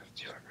hearts, receive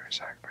you, Lord, your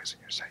sacrifice in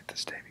your sight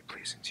this day be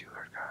pleasing to you,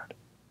 Lord God.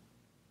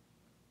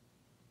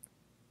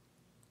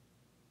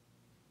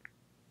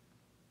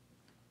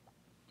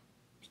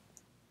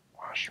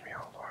 Wash me,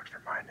 O Lord,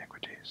 from my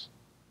iniquities,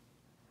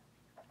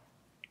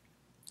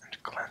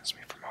 and cleanse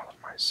me from all of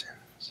my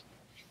sins.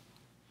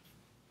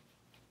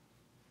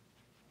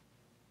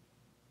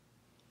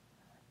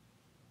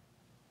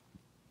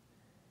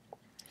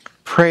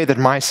 Pray that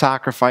my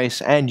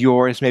sacrifice and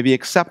yours may be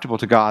acceptable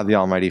to God the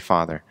Almighty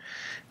Father.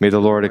 May the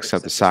Lord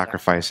accept the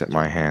sacrifice at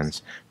my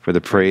hands for the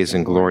praise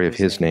and glory of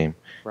his name,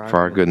 for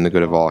our good and the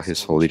good of all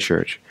his holy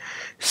church.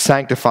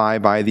 Sanctify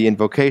by the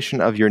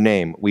invocation of your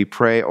name, we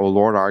pray, O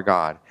Lord our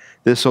God,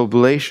 this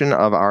oblation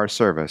of our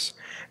service,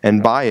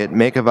 and by it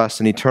make of us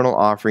an eternal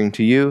offering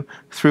to you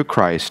through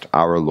Christ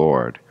our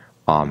Lord.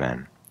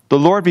 Amen. The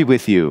Lord be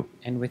with you.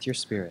 And with your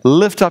spirit.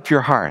 Lift up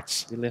your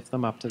hearts. We lift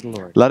them up to the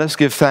Lord. Let us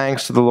give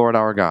thanks to the Lord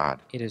our God.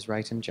 It is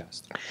right and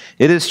just.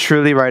 It is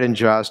truly right and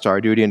just,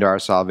 our duty and our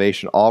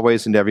salvation,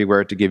 always and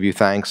everywhere to give you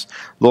thanks,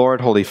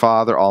 Lord, Holy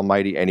Father,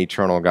 Almighty and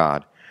eternal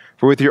God.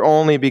 For with your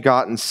only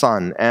begotten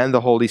Son and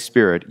the Holy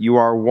Spirit, you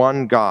are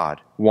one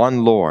God,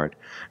 one Lord,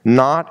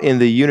 not in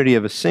the unity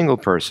of a single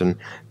person,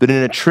 but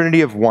in a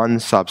trinity of one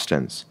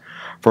substance.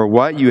 For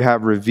what you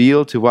have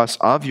revealed to us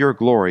of your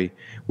glory,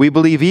 we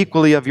believe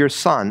equally of your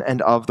Son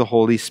and of the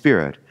Holy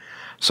Spirit,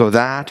 so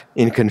that,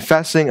 in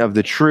confessing of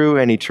the true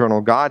and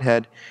eternal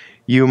Godhead,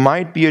 you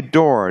might be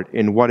adored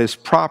in what is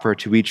proper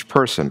to each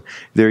person,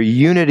 their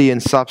unity in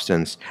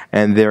substance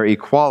and their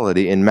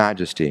equality in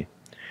majesty.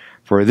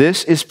 For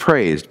this is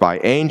praised by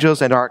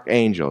angels and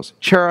archangels,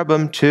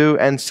 cherubim too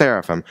and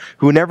seraphim,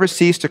 who never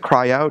cease to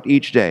cry out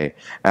each day,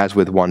 as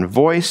with one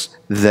voice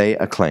they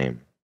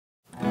acclaim.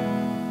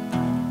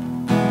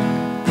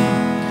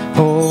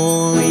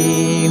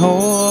 Holy,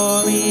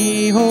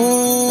 holy,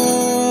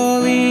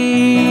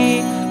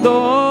 holy,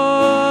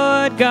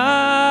 Lord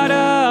God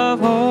of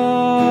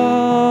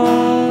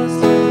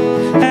hosts.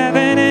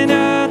 Heaven and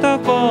earth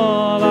are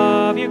full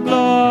of your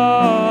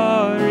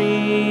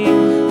glory.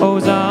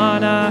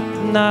 Hosanna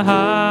in the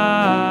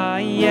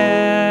highest.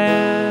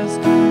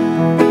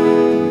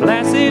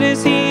 Blessed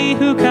is he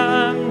who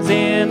comes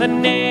in the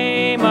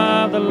name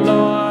of the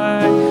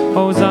Lord.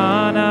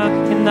 Hosanna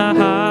in the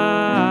highest.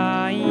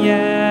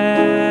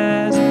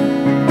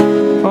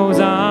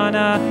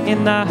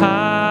 In the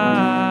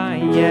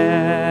highest.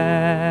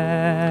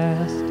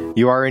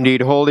 You are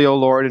indeed holy, O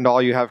Lord, and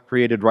all you have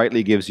created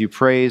rightly gives you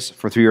praise.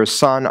 For through your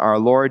Son, our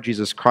Lord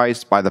Jesus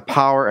Christ, by the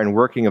power and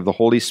working of the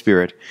Holy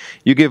Spirit,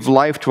 you give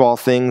life to all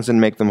things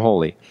and make them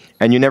holy.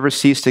 And you never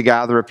cease to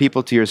gather a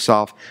people to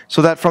yourself,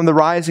 so that from the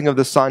rising of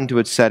the sun to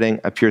its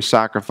setting, a pure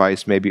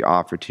sacrifice may be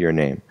offered to your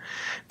name.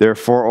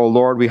 Therefore, O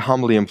Lord, we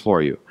humbly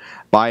implore you,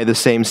 by the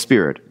same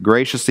Spirit,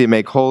 graciously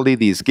make holy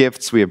these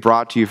gifts we have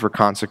brought to you for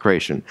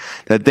consecration,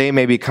 that they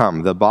may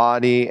become the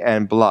body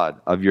and blood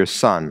of your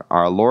Son,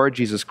 our Lord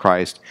Jesus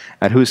Christ,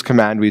 at whose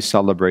command we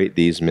celebrate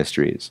these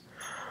mysteries.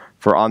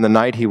 For on the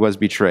night he was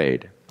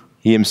betrayed,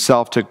 he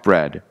himself took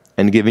bread,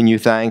 and giving you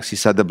thanks, he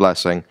said the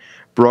blessing,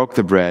 broke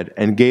the bread,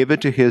 and gave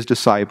it to his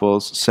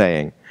disciples,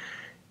 saying,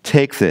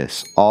 "Take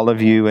this, all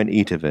of you, and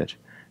eat of it,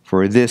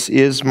 for this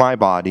is my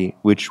body,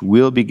 which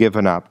will be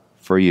given up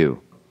for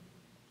you."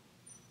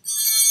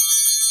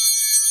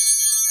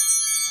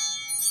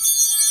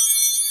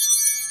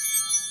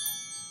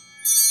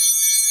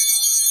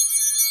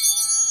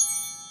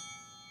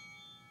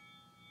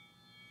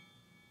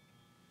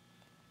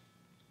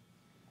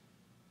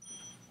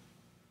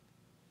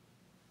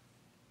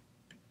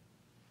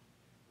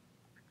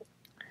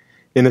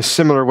 In a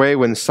similar way,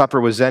 when supper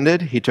was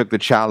ended, he took the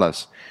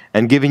chalice,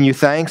 and giving you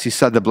thanks, he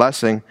said the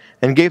blessing,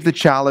 and gave the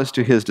chalice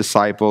to his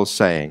disciples,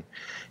 saying,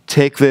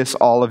 "Take this,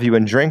 all of you,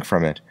 and drink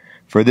from it,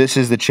 for this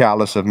is the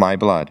chalice of my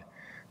blood,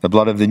 the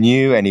blood of the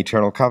new and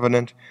eternal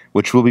covenant,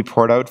 which will be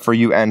poured out for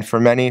you and for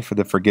many for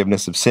the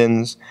forgiveness of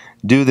sins.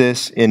 Do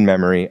this in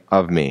memory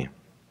of me."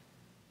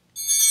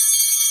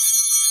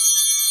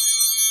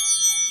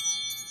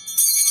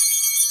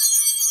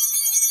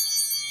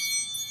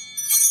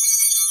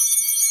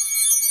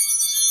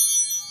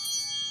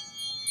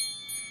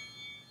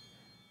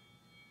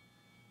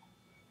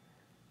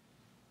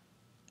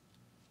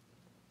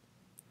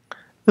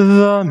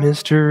 The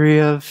mystery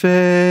of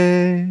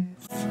faith.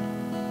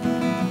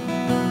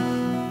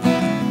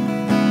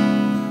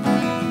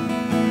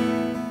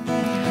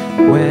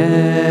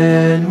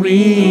 When we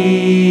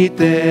eat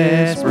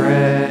this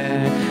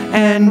bread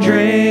and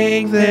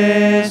drink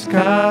this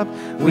cup,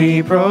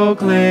 we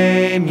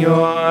proclaim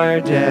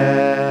your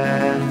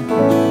death,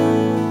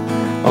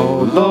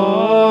 O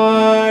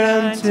Lord,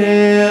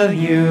 until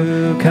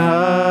you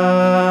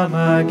come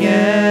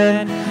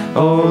again.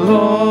 O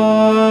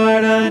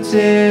Lord,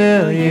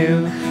 until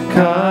you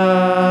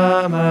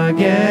come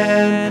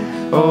again.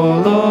 O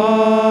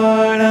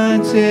Lord,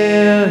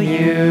 until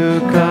you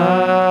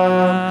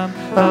come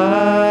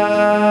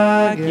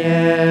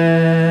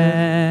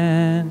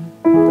again.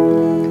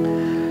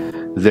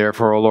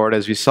 Therefore, O Lord,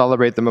 as we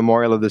celebrate the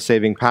memorial of the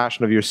saving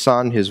passion of your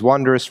Son, his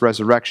wondrous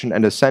resurrection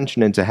and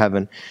ascension into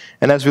heaven,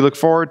 and as we look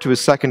forward to his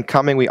second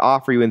coming, we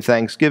offer you in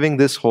thanksgiving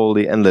this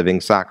holy and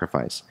living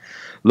sacrifice.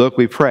 Look,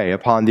 we pray,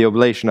 upon the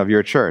oblation of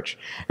your church,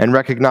 and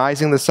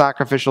recognizing the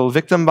sacrificial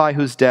victim by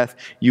whose death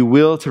you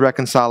will to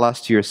reconcile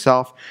us to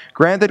yourself,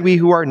 grant that we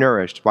who are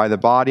nourished by the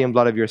body and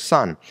blood of your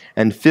Son,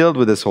 and filled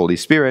with his Holy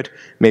Spirit,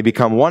 may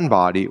become one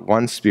body,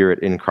 one spirit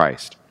in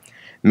Christ.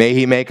 May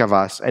he make of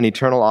us an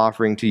eternal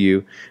offering to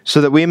you,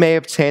 so that we may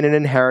obtain an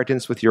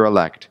inheritance with your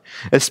elect,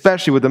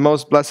 especially with the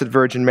most blessed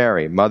Virgin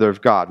Mary, Mother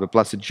of God, with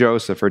blessed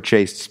Joseph, her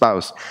chaste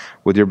spouse,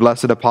 with your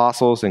blessed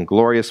apostles and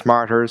glorious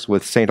martyrs,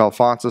 with St.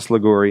 Alphonsus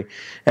Liguori,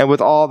 and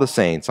with all the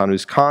saints on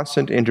whose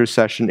constant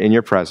intercession in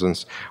your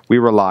presence we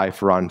rely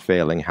for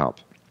unfailing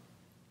help.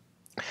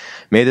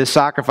 May this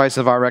sacrifice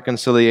of our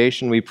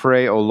reconciliation, we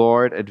pray, O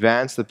Lord,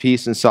 advance the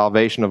peace and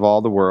salvation of all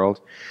the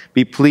world.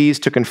 Be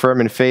pleased to confirm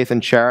in faith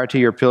and charity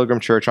your pilgrim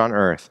church on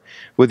earth,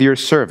 with your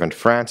servant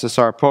Francis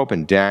our Pope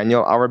and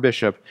Daniel our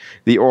Bishop,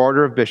 the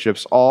order of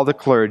bishops, all the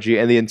clergy,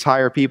 and the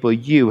entire people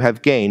you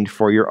have gained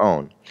for your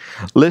own.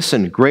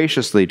 Listen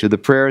graciously to the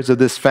prayers of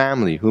this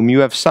family whom you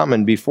have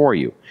summoned before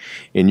you.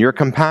 In your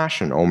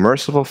compassion, O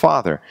merciful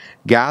Father,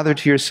 gather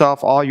to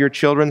yourself all your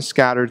children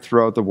scattered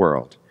throughout the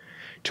world.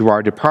 To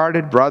our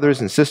departed brothers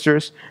and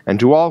sisters, and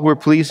to all who are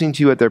pleasing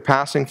to you at their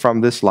passing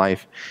from this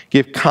life,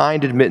 give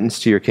kind admittance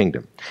to your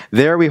kingdom.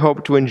 There we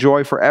hope to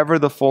enjoy forever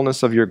the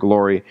fullness of your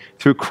glory,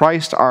 through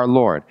Christ our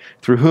Lord,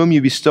 through whom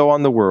you bestow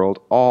on the world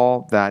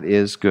all that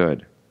is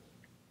good.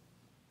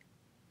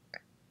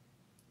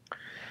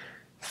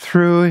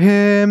 Through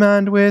him,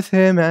 and with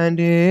him, and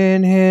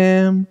in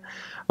him,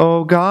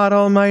 O God,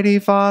 Almighty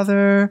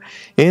Father,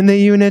 in the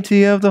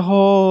unity of the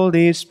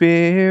Holy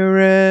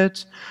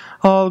Spirit,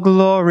 all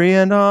glory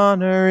and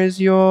honor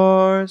is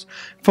yours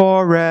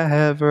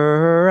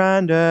forever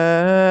and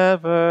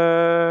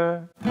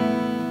ever.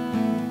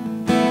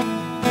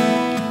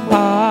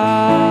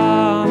 Amen.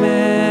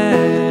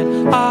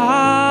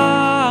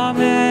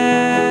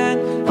 Amen.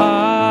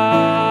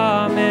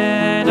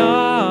 Amen.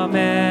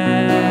 Amen.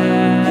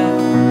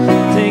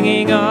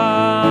 Singing amen.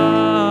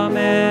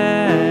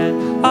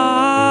 Amen.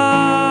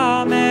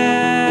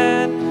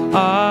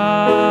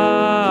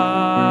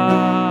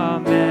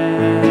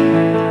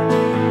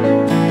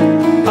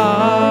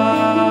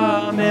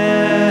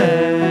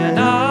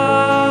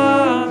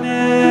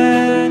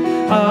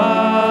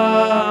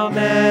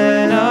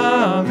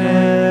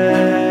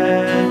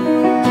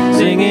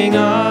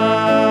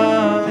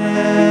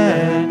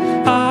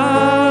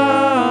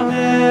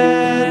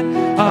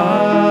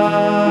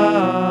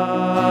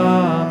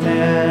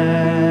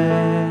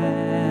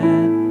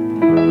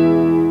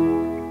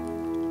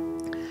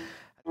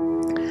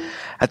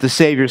 At the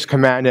Savior's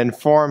command, and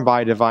formed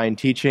by divine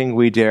teaching,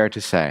 we dare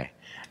to say,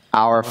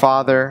 Our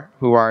Father,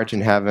 who art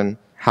in heaven,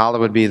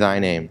 hallowed be thy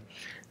name.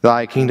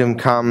 Thy kingdom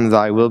come,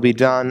 thy will be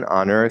done,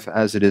 on earth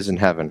as it is in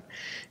heaven.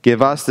 Give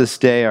us this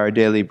day our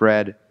daily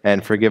bread,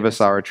 and forgive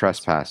us our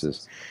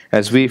trespasses,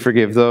 as we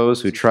forgive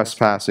those who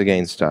trespass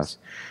against us.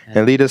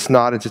 And lead us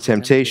not into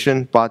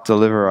temptation, but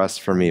deliver us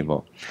from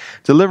evil.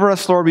 Deliver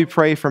us, Lord, we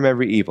pray, from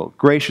every evil.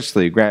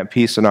 Graciously grant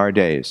peace in our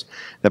days,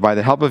 that by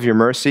the help of your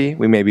mercy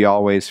we may be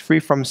always free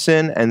from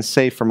sin and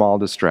safe from all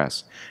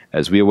distress,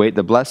 as we await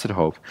the blessed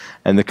hope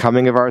and the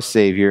coming of our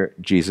Savior,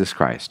 Jesus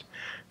Christ.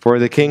 For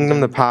the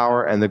kingdom, the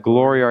power, and the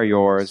glory are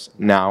yours,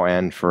 now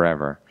and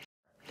forever.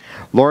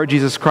 Lord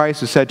Jesus Christ,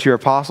 who said to your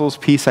apostles,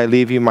 "Peace I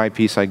leave you, my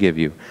peace I give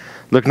you,"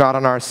 look not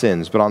on our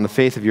sins, but on the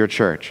faith of your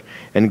church,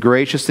 and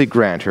graciously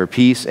grant her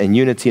peace and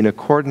unity in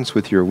accordance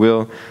with your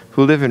will,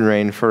 who live and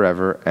reign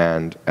forever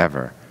and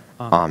ever.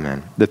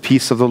 Amen. The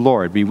peace of the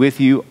Lord be with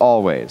you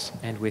always.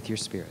 And with your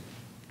spirit.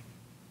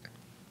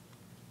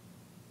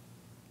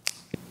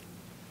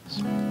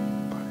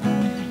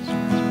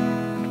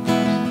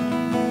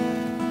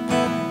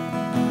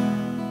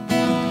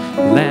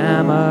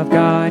 Lamb of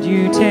God,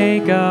 you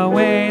take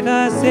away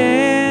the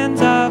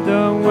sins of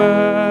the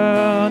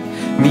world.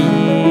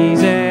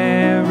 Miserere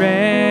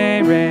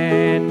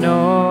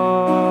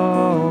nobis.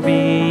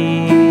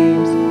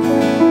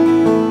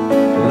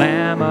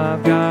 Lamb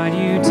of God,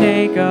 you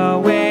take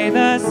away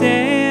the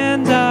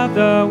sins of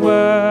the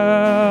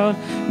world.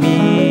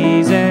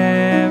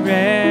 Miserere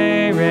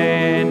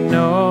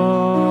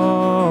nobis.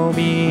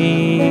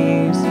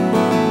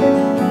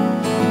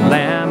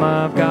 Lamb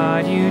of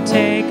God, you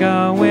take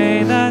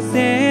away the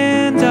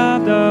sins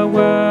of the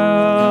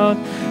world.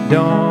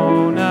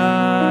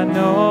 Dona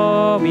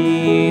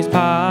nobis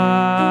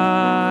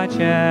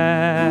pacem.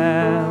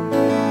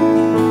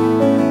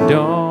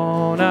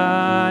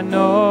 Dona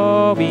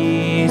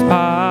nobis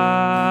pacem.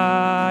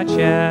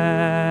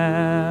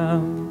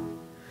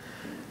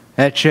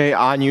 Ecce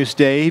agnus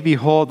Dei,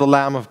 behold the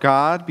Lamb of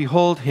God,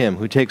 behold him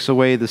who takes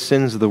away the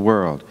sins of the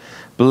world.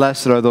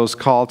 Blessed are those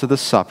called to the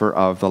supper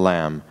of the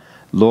Lamb.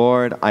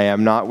 Lord, I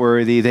am not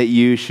worthy that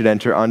you should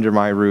enter under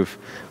my roof,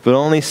 but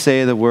only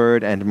say the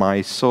word, and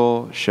my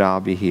soul shall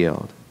be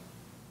healed.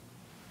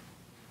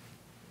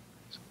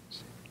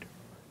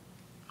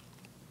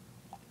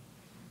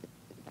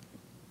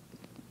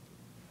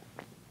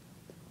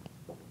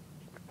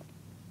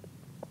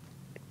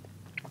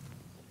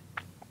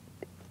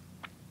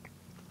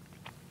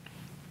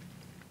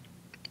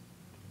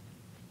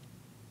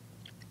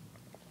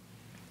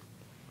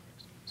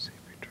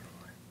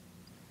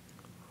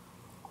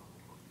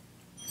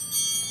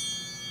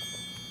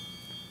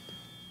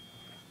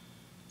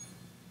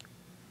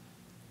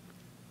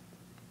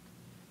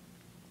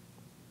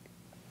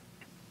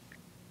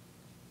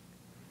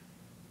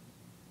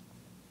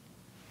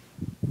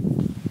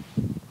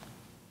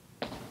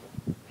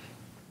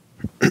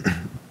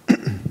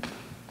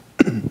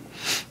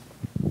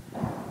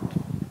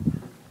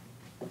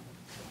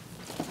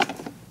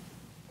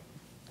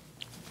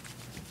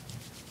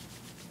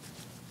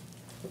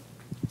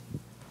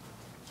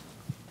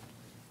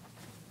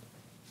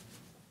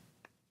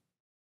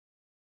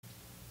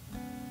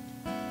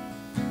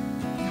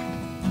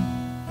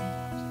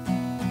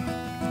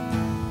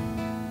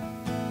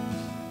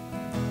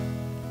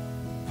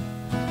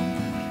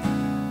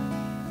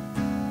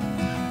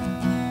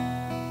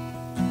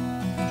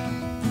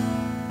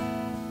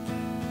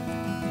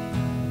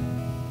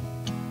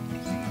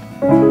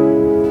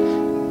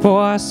 For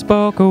I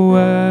spoke a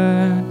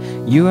word,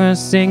 you are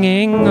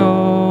singing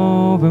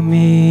over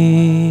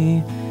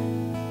me.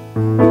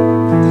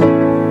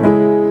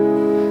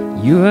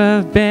 You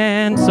have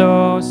been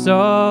so,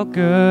 so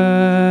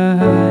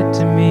good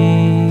to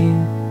me.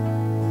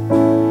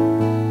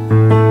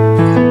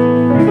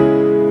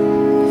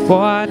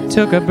 For I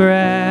took a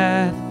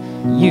breath,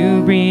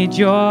 you breathed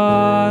your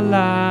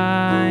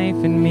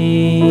life in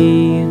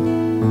me.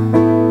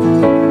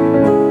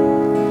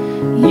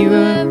 You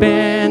have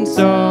been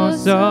so,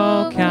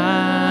 so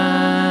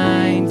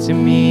kind to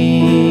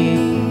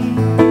me.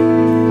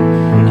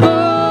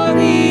 Oh,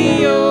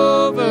 the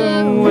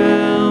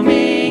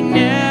overwhelming,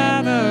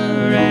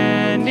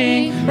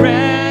 never-ending,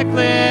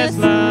 reckless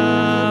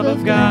love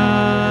of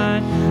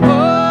God.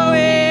 Oh,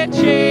 it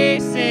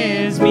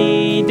chases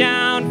me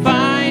down,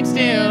 finds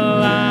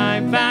till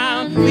I'm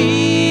found,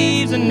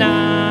 leaves a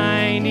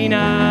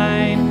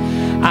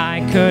 99.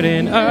 I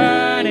couldn't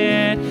earn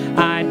it,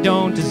 I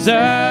don't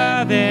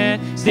deserve it,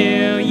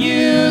 still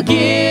you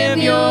give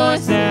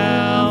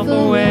yourself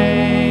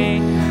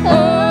away.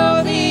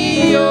 Oh,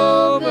 the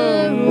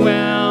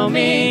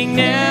overwhelming,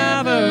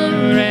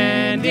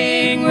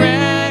 never-ending,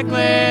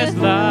 reckless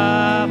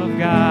love of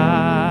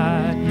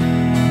God.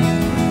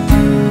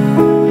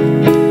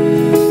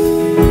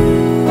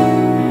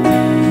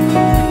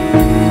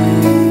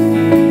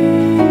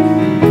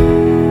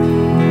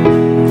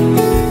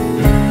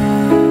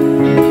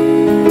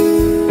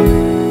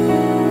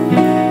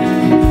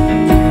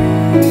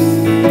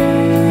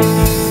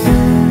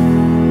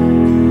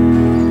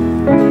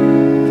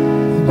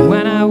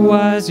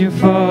 Was your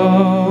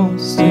foe,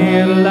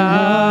 still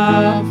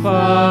love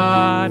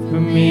fought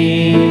for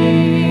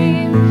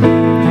me.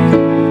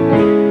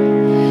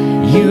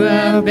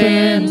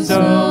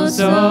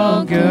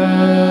 so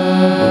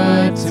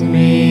good to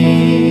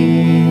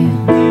me.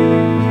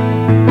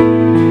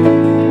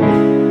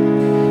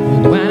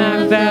 When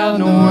I felt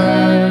no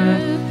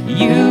worth,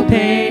 you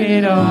paid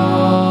it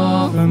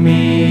all for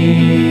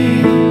me.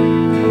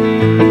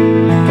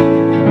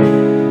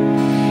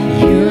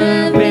 You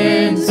have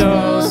been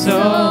so,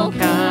 so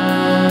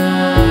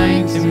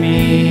kind to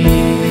me.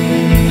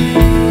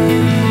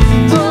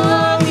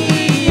 Oh,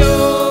 the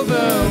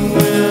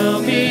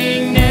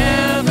overwhelming,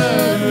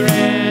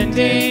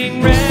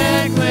 never-ending,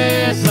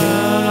 reckless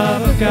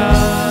love of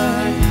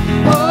God.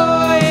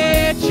 Oh,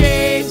 it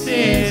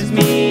chases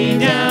me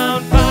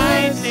down,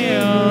 fights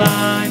till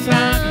I'm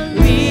found,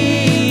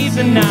 leaves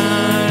a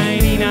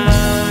 99.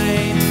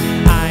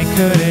 I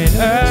couldn't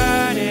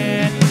earn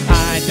it,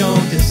 I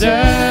don't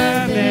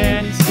deserve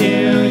it,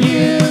 still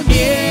you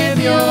give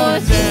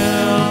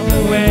yourself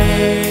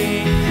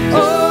away.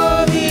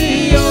 Oh,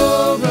 the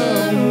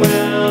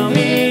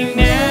overwhelming,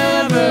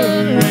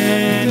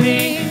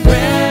 never-ending,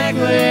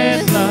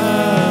 reckless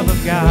love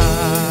of God.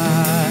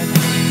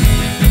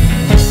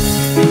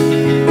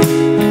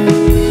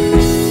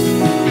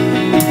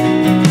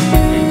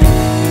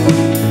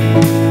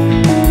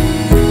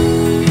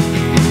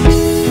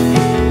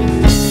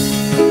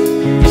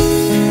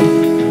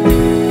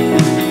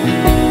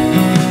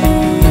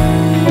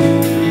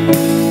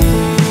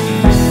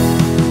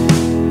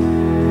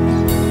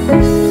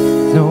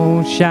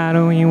 No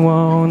shadow you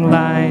won't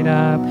light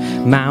up,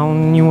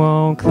 mountain you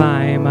won't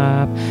climb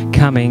up,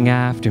 coming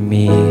after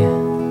me.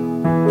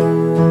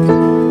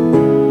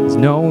 There's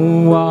no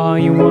wall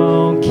you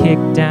won't kick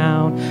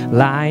down,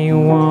 lie you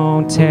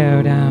won't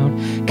tear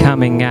down,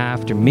 coming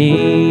after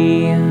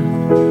me.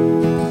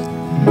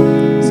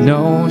 There's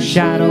no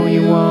shadow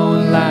you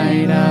won't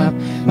light up,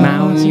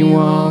 mountains you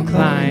won't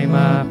climb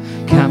up,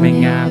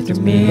 coming after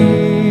me.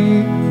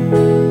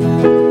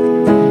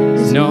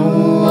 There's no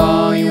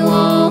wall you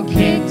won't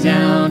kick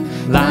down,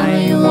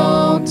 lie you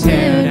won't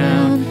tear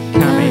down,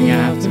 coming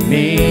after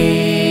me.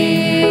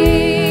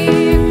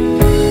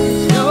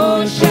 There's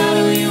no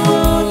shadow you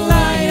won't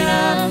light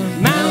up,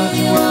 mountain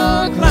you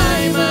won't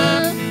climb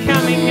up,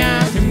 coming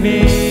after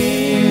me.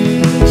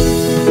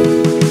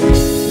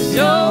 There's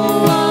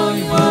no wall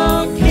you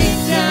won't kick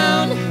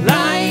down,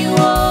 lie you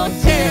won't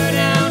tear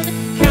down,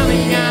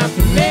 coming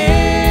after me.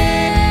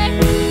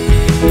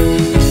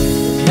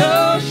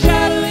 No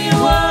shadow you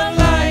won't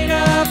light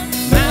up,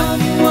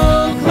 mountain you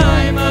won't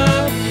climb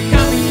up,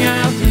 coming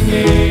after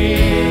me.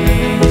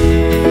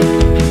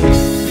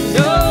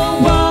 No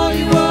wall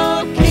you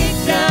won't kick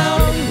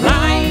down,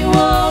 lie you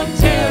won't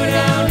tear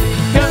down,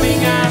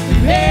 coming after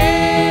me.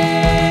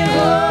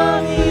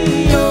 Oh,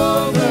 the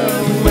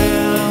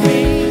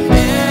overwhelming,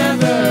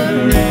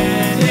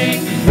 never-ending,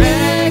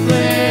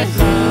 reckless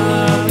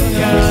love of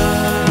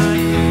God.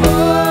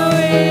 Oh,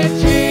 it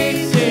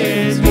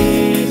chases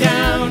me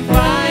down,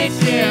 fights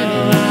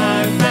till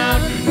I'm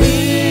found,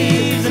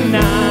 leaves a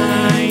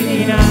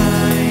 99.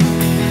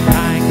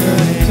 I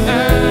couldn't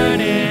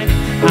earn it,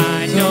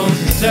 I don't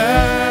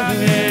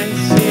deserve it,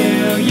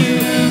 still you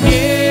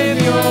give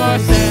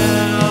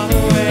yourself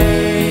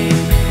away.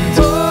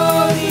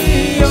 Oh,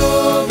 the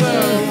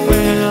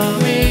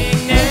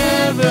overwhelming,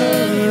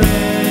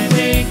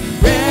 never-ending,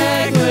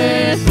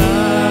 reckless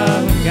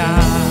love of God.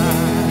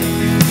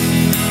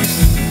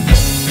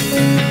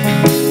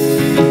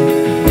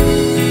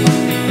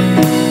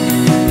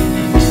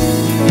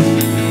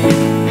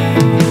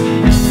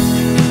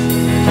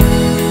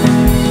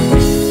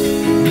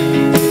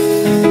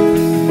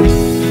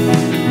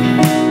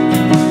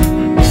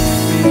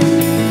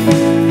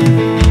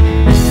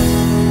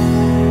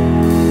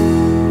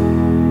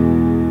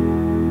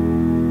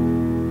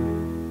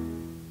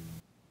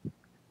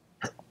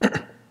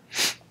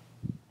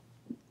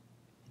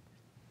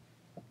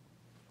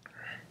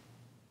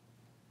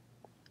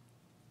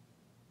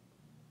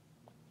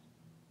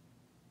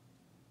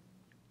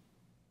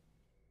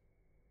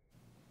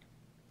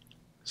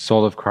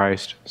 Soul of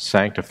Christ,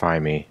 sanctify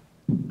me.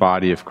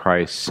 Body of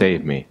Christ,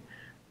 save me.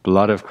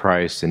 Blood of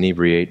Christ,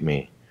 inebriate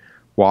me.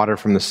 Water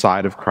from the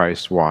side of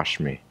Christ, wash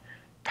me.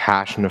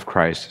 Passion of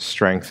Christ,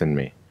 strengthen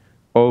me.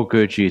 O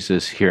good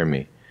Jesus, hear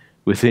me.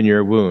 Within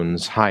your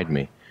wounds, hide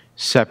me.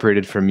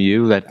 Separated from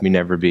you, let me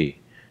never be.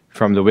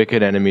 From the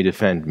wicked enemy,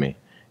 defend me.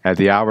 At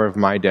the hour of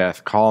my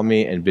death, call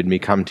me and bid me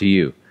come to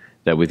you,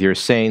 that with your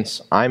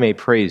saints I may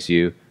praise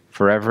you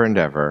forever and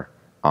ever.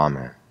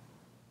 Amen.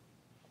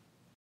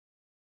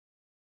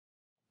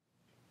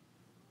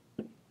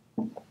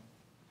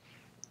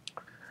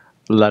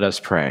 Let us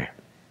pray.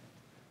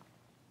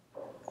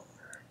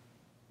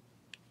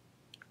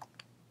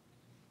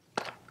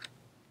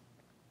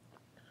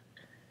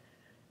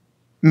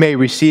 May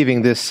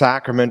receiving this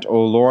sacrament,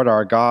 O Lord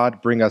our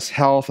God, bring us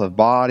health of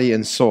body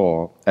and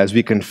soul, as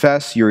we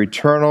confess your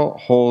eternal,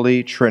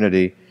 holy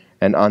Trinity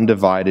and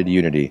undivided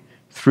unity,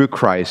 through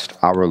Christ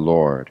our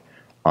Lord.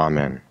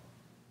 Amen.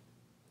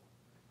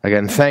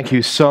 Again, thank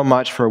you so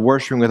much for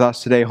worshiping with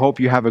us today.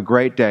 Hope you have a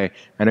great day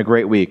and a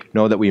great week.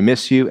 Know that we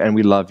miss you and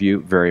we love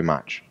you very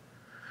much.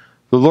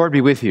 The Lord be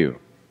with you.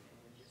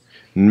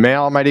 May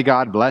Almighty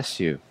God bless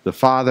you, the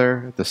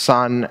Father, the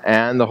Son,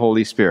 and the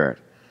Holy Spirit.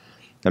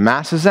 The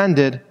Mass is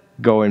ended.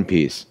 Go in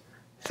peace.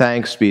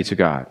 Thanks be to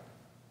God.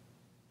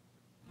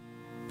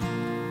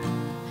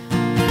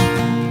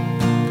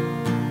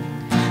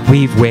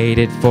 We've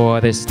waited for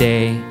this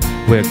day.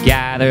 We're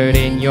gathered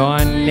in your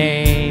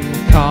name,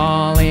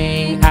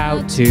 calling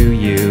out to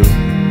you.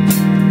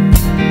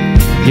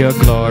 Your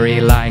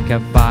glory like a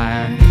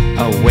fire,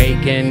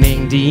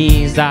 awakening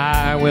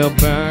desire will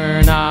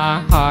burn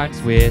our hearts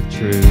with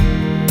truth.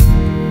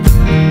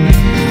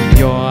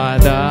 You're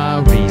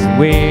the reason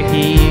we're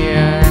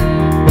here.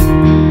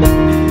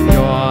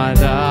 You're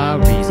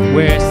the reason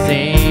we're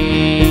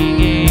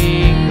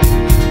singing.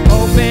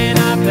 Open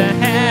up the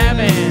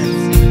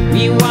heavens,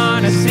 we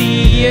want to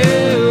see you.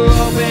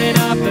 Open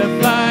up the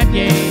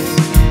floodgates,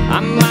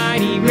 a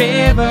mighty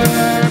river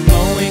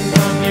flowing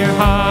from your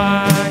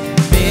heart,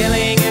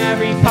 filling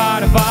every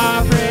part of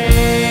our praise.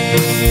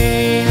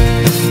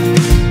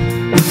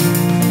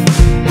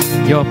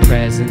 Your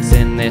presence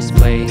in this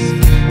place,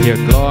 your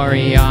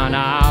glory on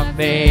our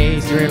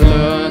face, we're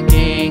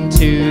looking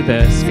to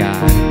the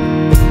sky.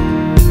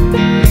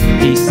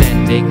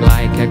 Descending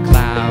like a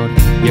cloud,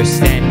 you're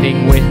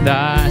standing with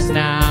us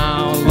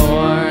now.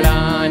 Lord,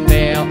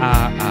 unveil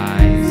our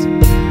eyes.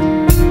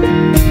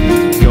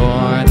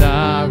 You're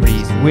the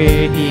reason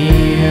we're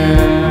here.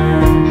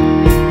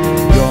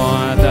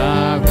 You're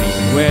the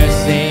reason we're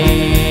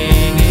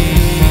singing.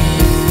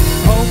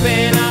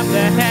 Open up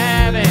the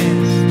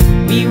heavens,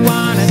 we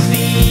want to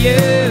see you.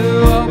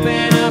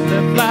 Open up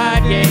the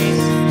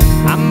floodgates,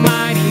 a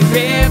mighty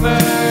river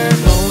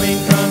flowing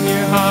from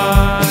your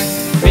heart,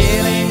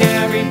 filling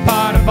every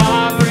part of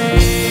our praise.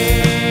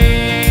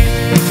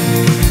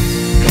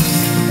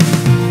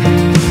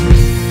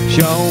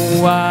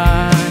 Show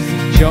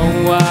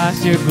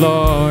us your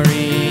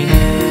glory.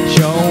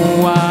 Show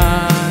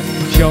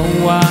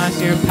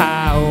us your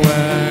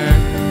power.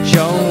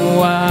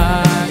 Show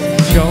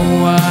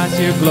us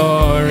your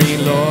glory.